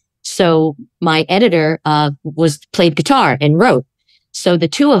cut. So my editor played guitar and wrote. So the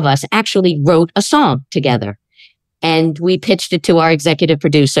two of us actually wrote a song together, and we pitched it to our executive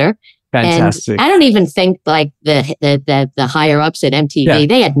producer. Fantastic. And I don't even think like the higher ups at MTV,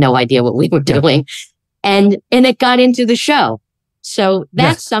 they had no idea what we were doing. And it got into the show. So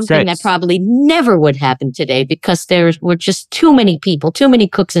that's something that probably never would happen today, because there were just too many people, too many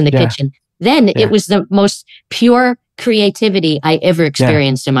cooks in the kitchen. Then it was the most pure creativity I ever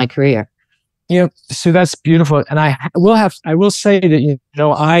experienced in my career. You know, so that's beautiful. And I will say that, you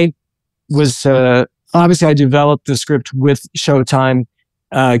know, I was, obviously I developed the script with Showtime.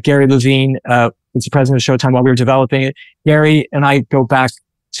 Gary Levine was the president of Showtime while we were developing it. Gary and I go back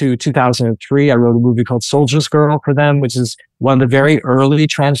to 2003. I wrote a movie called Soldier's Girl for them, which is one of the very early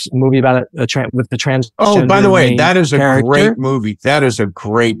movie about with the trans. Oh, by the way, that is a great movie. That is a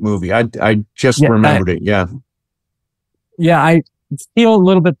great movie. I just remembered it. Yeah. Yeah. I feel a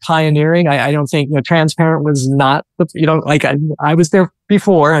little bit pioneering. I don't think, you know, Transparent was not, you know, like I was there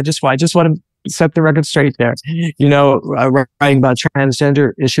before. I just want to set the record straight there, you know, writing about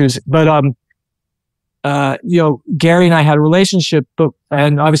transgender issues. But, you know, Gary and I had a relationship,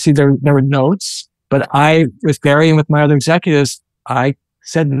 and obviously there were notes, but with Gary and with my other executives, I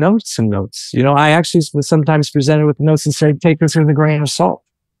said notes and notes. You know, I actually was sometimes presented with notes and said, take this with a grain of salt.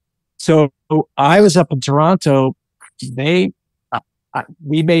 So I was up in Toronto.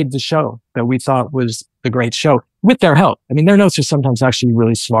 We made the show that we thought was the great show with their help. I mean, their notes are sometimes actually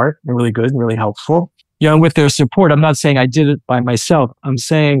really smart and really good and really helpful. You know, and with their support, I'm not saying I did it by myself. I'm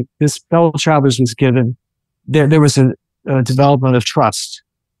saying this Fellow Travelers was given, there was a development of trust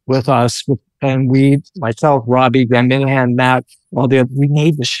with us. And myself, Robbie, Van Minahan, Matt, we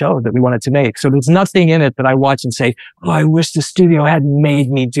made the show that we wanted to make. So there's nothing in it that I watch and say, oh, I wish the studio hadn't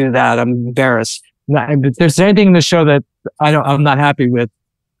made me do that. I'm embarrassed. If there's anything in the show that I'm not happy with,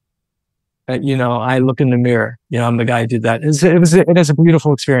 you know, I look in the mirror. You know, I'm the guy who did that. It is a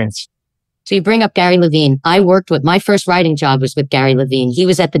beautiful experience. So you bring up Gary Levine. My first writing job was with Gary Levine. He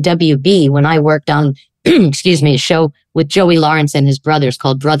was at the WB when I worked on, a show with Joey Lawrence and his brothers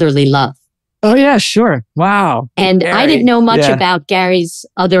called Brotherly Love. Oh yeah, sure. Wow. And Gary. I didn't know much about Gary's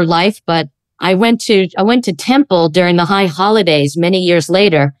other life, but I went to Temple during the high holidays many years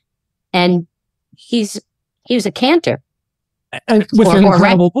later, and he was a cantor. With an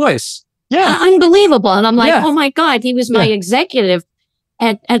incredible voice. Yeah. Unbelievable. And I'm like, oh my God, he was my executive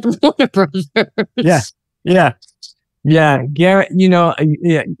at Warner Brothers. Yeah. Garrett, you know,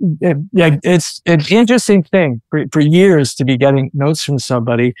 it's an interesting thing for years to be getting notes from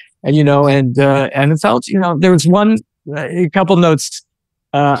somebody, and, you know, and it felt, you know, there was a couple notes,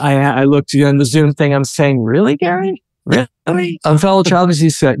 I looked in the Zoom thing. I'm saying, really, Gary? Really? On Fellow Travelers, he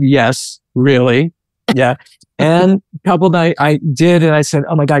said, yes, really. Yeah. And a couple that I did, and I said,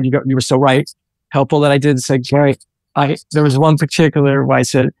 oh my God, you were so right. Helpful that I did. Say, Gary, there was one particular where I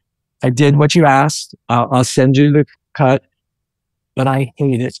said, I did what you asked. I'll send you the cut, but I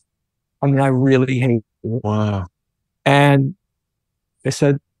hate it. I mean, I really hate it. Wow. And they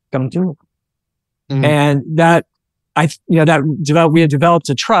said, don't do it. Mm-hmm. And we had developed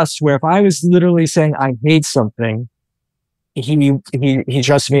a trust where if I was literally saying I hate something, he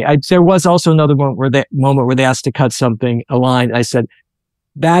trusted me. There was also another moment where they asked to cut a line. I said,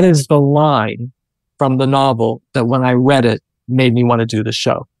 that is the line from the novel that when I read it made me want to do the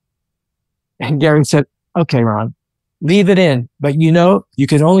show. And Gary said, okay, Ron, leave it in, but you know, you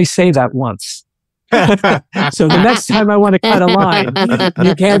can only say that once. So the next time I want to cut a line,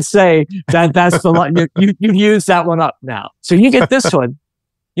 you can't say that's the line. You've used that one up now. So you get this one.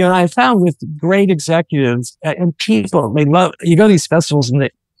 You know, I found with great executives and people, they love, you go to these festivals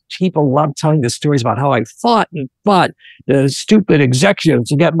and people love telling the stories about how I fought the stupid executive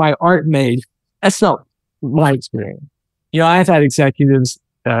to get my art made. That's not, you know, I fought with great executives and people, they love, you go to these festivals and people love telling the stories about how I fought and fought the stupid executive to get my art made. That's not, you know, I fought with great executives and people, they love, you go to these festivals and people love telling the stories about how I fought and fought the stupid executive to get my art made. my experience. I've had executives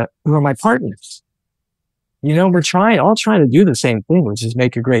who are my partners. We're all trying to do the same thing, which is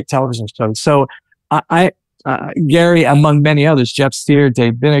make a great television show. So Gary, among many others, Jeff Steer,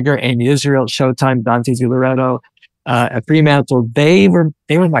 Dave Vinegar, Amy Israel, Showtime, Dante DiLoretto, at Fremantle, they were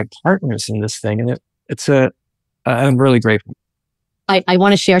my partners in this thing. And I'm really grateful. I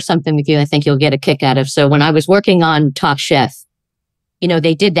want to share something with you I think you'll get a kick out of. So when I was working on Top Chef,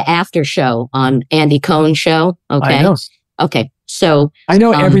 they did the after show on Andy Cohen's show. Okay. I know. Okay. So I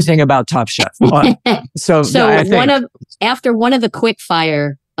know everything about Top Chef. So after one of the quick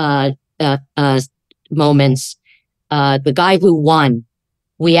fire moments, the guy who won,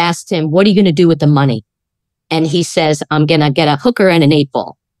 we asked him, "What are you going to do with the money?" And he says, "I'm going to get a hooker and an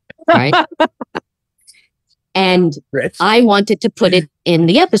 8-ball." Right. And I wanted to put it in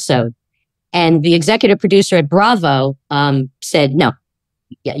the episode. And the executive producer at Bravo said, "No,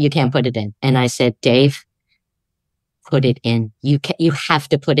 you can't put it in." And I said, "Dave, put it in. You have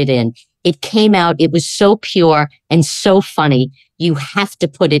to put it in. It came out. It was so pure and so funny. You have to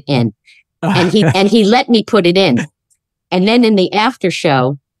put it in." And he let me put it in. And then in the after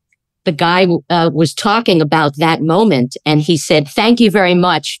show, the guy was talking about that moment, and he said, "Thank you very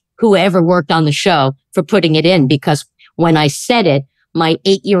much, whoever worked on the show, for putting it in, because when I said it, my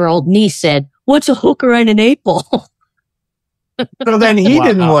 8-year-old niece said, 'What's a hooker and an 8-ball?'" So then he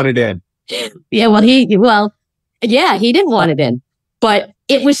didn't want it in. Yeah, he didn't want it in, but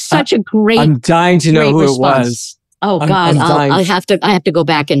it was such a great. I'm dying to know who response. It was. Oh God, I have to go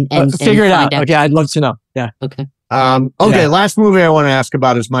back and figure it out. Okay, I'd love to know. Yeah. Okay. Last movie I want to ask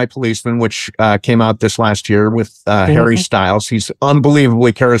about is My Policeman, which came out this last year with Harry Styles. He's an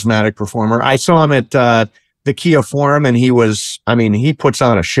unbelievably charismatic performer. I saw him at the Kia Forum, and he puts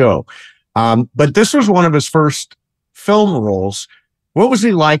on a show. But this was one of his first film roles. What was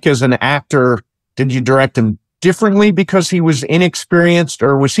he like as an actor? Did you direct him differently because he was inexperienced,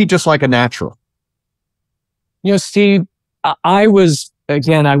 or was he just like a natural? Steve, I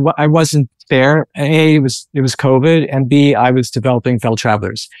wasn't there. A, it was COVID, and B, I was developing Fellow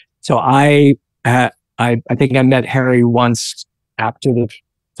Travelers. So I think I met Harry once after the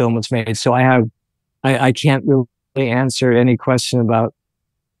film was made. So I can't really answer any question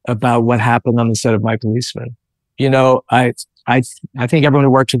about what happened on the set of My Policeman. I think everyone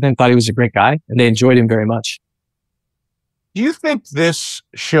who worked with him thought he was a great guy, and they enjoyed him very much. Do you think this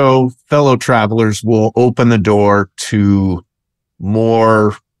show, Fellow Travelers, will open the door to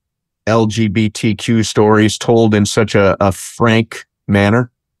more LGBTQ stories told in such a frank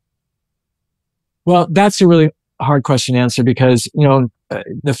manner? Well, that's a really hard question to answer because,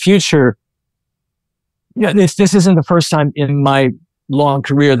 the future, this isn't the first time in my long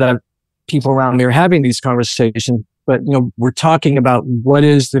career that people around me are having these conversations. But, we're talking about what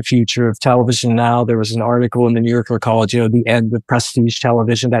is the future of television now. There was an article in the New Yorker College, the end of prestige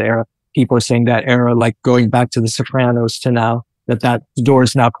television, that era. People are saying that era, like going back to The Sopranos to now, that door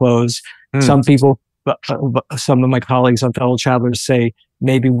is now closed. Some people, some of my colleagues on Fellow Travelers say,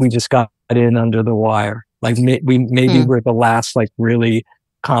 maybe we just got in under the wire. Like we're the last, like, really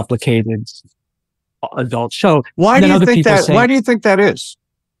complicated adult show. Why do you think that is?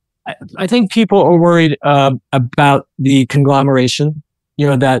 I think people are worried about the conglomeration,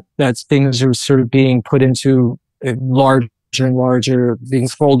 that things are sort of being put into larger and larger, being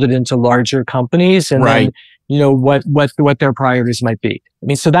folded into larger companies, and then, what their priorities might be.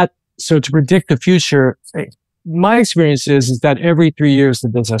 So to predict the future, my experience is that every 3 years the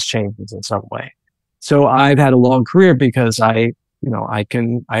business changes in some way. So I've had a long career because I'm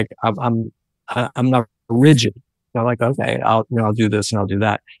not rigid. Like, okay, I'll do this and I'll do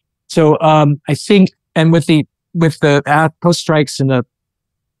that. So, I think, and with the post strikes and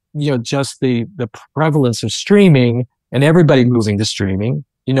just the prevalence of streaming and everybody moving to streaming,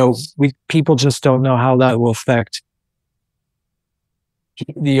 people just don't know how that will affect,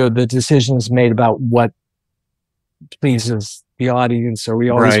 the decisions made about what pleases the audience. Are we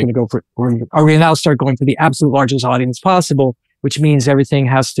always going to go for, are we now start going for the absolute largest audience possible, which means everything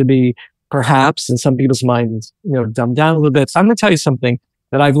has to be perhaps in some people's minds, dumbed down a little bit. So I'm going to tell you something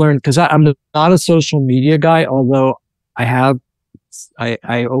that I've learned, because I'm not a social media guy, although I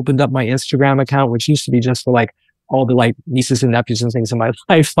opened up my Instagram account, which used to be just for like all the like nieces and nephews and things in my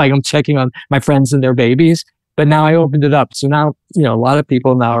life. Like I'm checking on my friends and their babies, but now I opened it up. So now, a lot of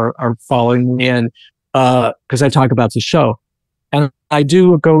people now are following me in, cause I talk about the show, and I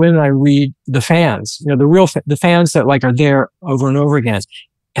do go in and I read the fans, the fans that like are there over and over again,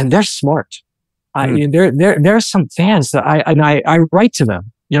 and they're smart. There are some fans that I write to them.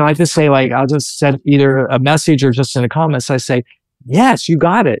 I just say, like, I'll just send either a message or just in the comments. I say, yes, you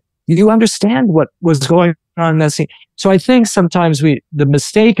got it. you understand what was going on in that scene. So I think sometimes the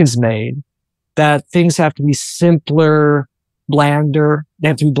mistake is made that things have to be simpler, blander. They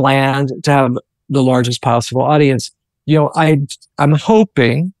have to be bland to have the largest possible audience. I'm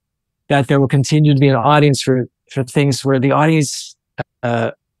hoping that there will continue to be an audience for things where the audience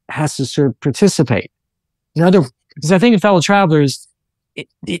has to sort of participate. Because I think in Fellow Travelers,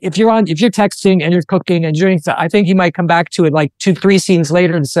 if you're texting and you're cooking and doing stuff, I think he might come back to it like 2-3 scenes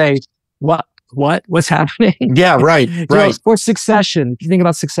later and say, what's happening? Yeah, right. Or Succession. If you think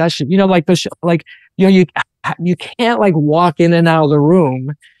about Succession, like you can't like walk in and out of the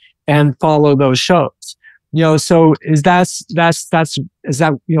room and follow those shows. So is that,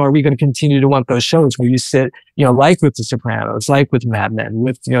 are we going to continue to want those shows where you sit, like with The Sopranos, like with Mad Men,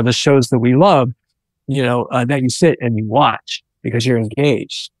 with, the shows that we love, that you sit and you watch because you're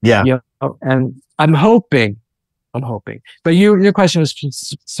engaged. Yeah. And I'm hoping, but your question was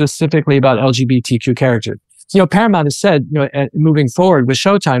specifically about LGBTQ characters. Paramount has said, moving forward with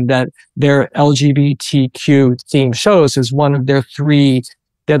Showtime, that their LGBTQ themed shows is one of their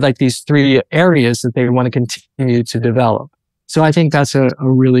they had like these 3 areas that they want to continue to develop. So I think that's a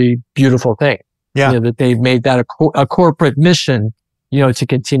really beautiful thing. Yeah. That they've made that a corporate mission, to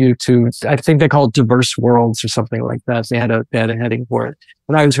continue to, I think they call it diverse worlds or something like that. They had a heading for it.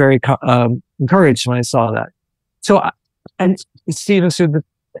 And I was very encouraged when I saw that. So, and Stephen,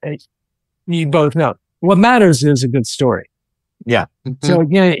 you both know, what matters is a good story. Yeah. So,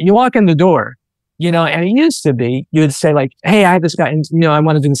 you walk in the door, and it used to be, you would say like, hey, I have this guy, and, I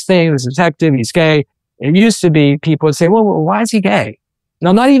want to do this thing, this detective, he's gay. It used to be people would say, well, why is he gay?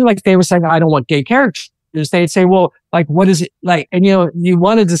 Now, not even like they were saying, I don't want gay characters. They'd say, well, like, what is it like? And, you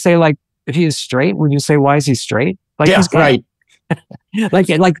wanted to say like, if he is straight, would you say, why is he straight? Like, yeah, he's gay. right.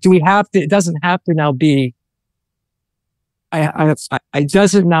 like, do we have to, it doesn't have to now be, it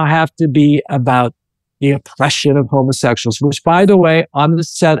doesn't now have to be about the oppression of homosexuals, which, by the way, on the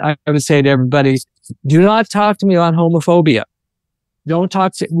set, I would say to everybody, do not talk to me on homophobia.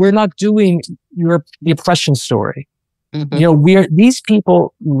 We're not doing the oppression story. These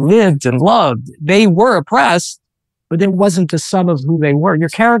people lived and loved. They were oppressed, but it wasn't the sum of who they were. Your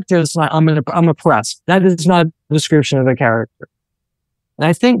character is not, I'm oppressed. That is not a description of a character. And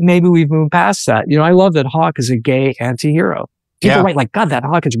I think maybe we've moved past that. I love that Hawk is a gay anti-hero. People write like, God, that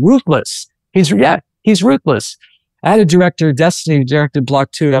Hawk is ruthless. He's ruthless. I had a director, Destiny, who directed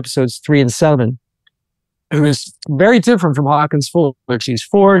Block 2, episodes 3 and 7, who is very different from Hawkins Fuller. She's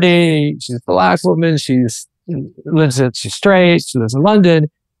 40, she's a black woman, she's straight, she lives in London.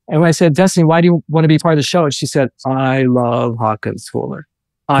 And when I said, Destiny, why do you want to be part of the show? And she said, I love Hawkins Fuller.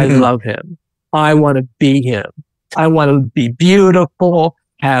 I love him. I want to be him. I want to be beautiful,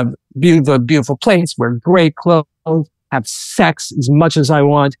 have beautiful place, wear great clothes, have sex as much as I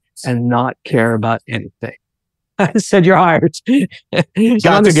want, and not care about anything. I said, you're hired.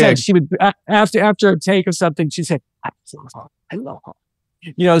 Got the gig. She would, after a take of something, she'd say, I love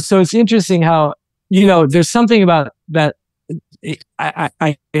her. So it's interesting how, there's something about that.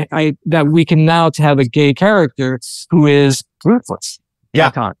 That we can now to have a gay character who is ruthless.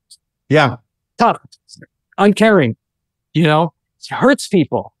 Yeah. Yeah. Tough. Uncaring. It hurts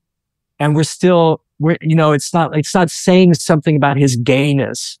people. And it's not saying something about his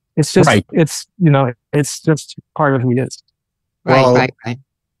gayness. It's just, right. It's just part of who he is. Well,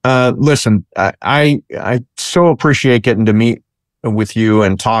 right. Listen, I so appreciate getting to meet with you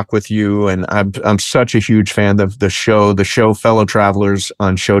and talk with you. And I'm such a huge fan of the show. The show Fellow Travelers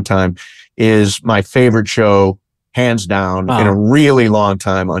on Showtime is my favorite show, hands down, in a really long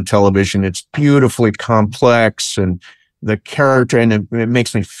time on television. It's beautifully complex, and the character, and it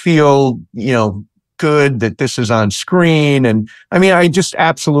makes me feel, good that this is on screen. And I mean, I just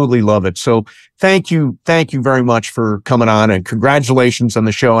absolutely love it. So thank you very much for coming on, and congratulations on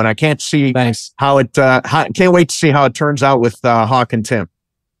the show. And I can't see how it, can't wait to see how it turns out with Hawk and Tim.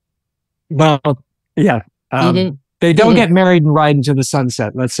 Well, yeah. They don't get married and ride into the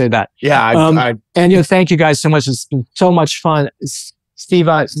sunset. Let's say that. Yeah. And thank you guys so much. It's been so much fun. Steve,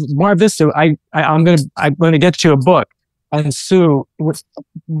 Mar Vista, I'm going to get you a book. And Sue,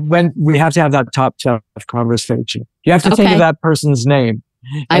 when we have to have that top shelf conversation, you have to think of that person's name.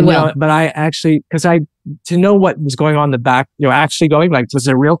 I will. But I actually, to know what was going on in the back, actually going, like, was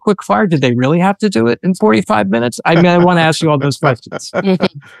it a real quick fire? Did they really have to do it in 45 minutes? I mean, I want to ask you all those questions. The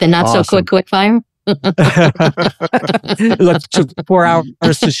not so quick fire? Look, took 4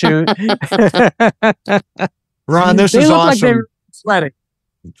 hours to shoot. Ron, this is awesome. Like they were sweating.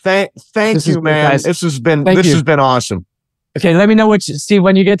 Thank you, man. This has been awesome. Okay, let me know what you see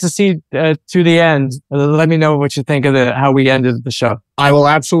when you get to see to the end. Let me know what you think of how we ended the show. I will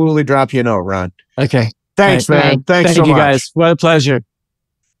absolutely drop you a note, Ron. Okay. Thanks, man. Right. Thanks so Thank you, much. guys. What a pleasure.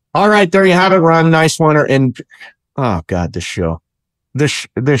 All right, there you have it, Ron Nyswaner. And oh God, this show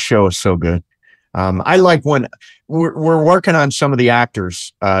is so good. I like when we're working on some of the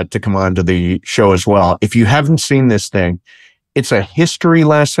actors to come onto the show as well. If you haven't seen this thing, it's a history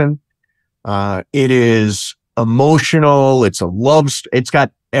lesson. It is emotional. It's a it's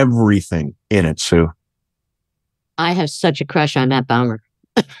got everything in it, Sue. I have such a crush on Matt Bomer.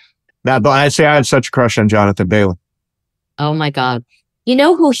 Now, I say I have such a crush on Jonathan Demme. Oh my God. You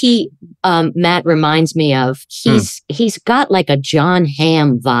know who Matt reminds me of? He's got like a John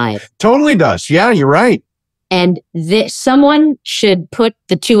Hamm vibe. Totally does. Yeah, you're right. And someone should put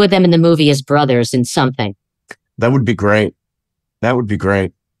the two of them in the movie as brothers in something. That would be great. That would be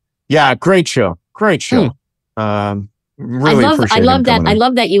great. Yeah, great show. Great show. Really appreciate I love that. in. I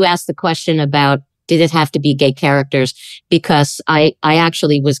love that you asked the question about did it have to be gay characters? Because I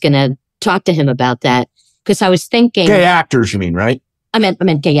actually was going to talk to him about that because I was thinking gay actors. You mean, right? I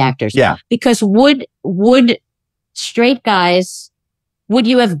meant gay actors. Yeah. Because would straight guys, would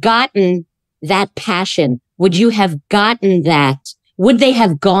you have gotten that passion? Would you have gotten that? Would they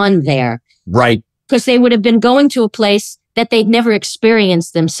have gone there? Right. Because they would have been going to a place that they'd never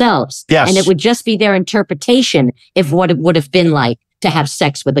experienced themselves. Yes. And it would just be their interpretation of what it would have been like to have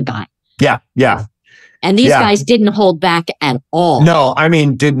sex with a guy. Yeah. Yeah. And these guys didn't hold back at all. No, I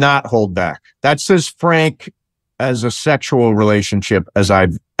mean, did not hold back. That's as frank as a sexual relationship as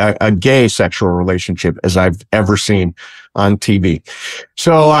a gay sexual relationship as I've ever seen on TV.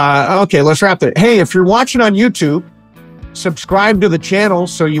 So, okay, let's wrap it. Hey, if you're watching on YouTube, subscribe to the channel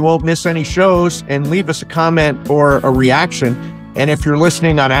so you won't miss any shows and leave us a comment or a reaction. And if you're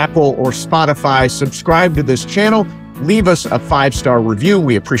listening on Apple or Spotify, subscribe to this channel. Leave us a 5-star review.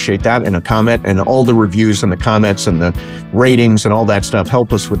 We appreciate that, and a comment, and all the reviews and the comments and the ratings and all that stuff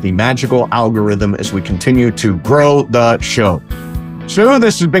help us with the magical algorithm as we continue to grow the show. So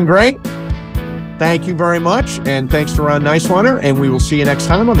this has been great. Thank you very much. And thanks to Ron Nyswaner. And we will see you next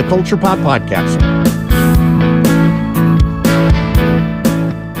time on the Culture Pop Podcast.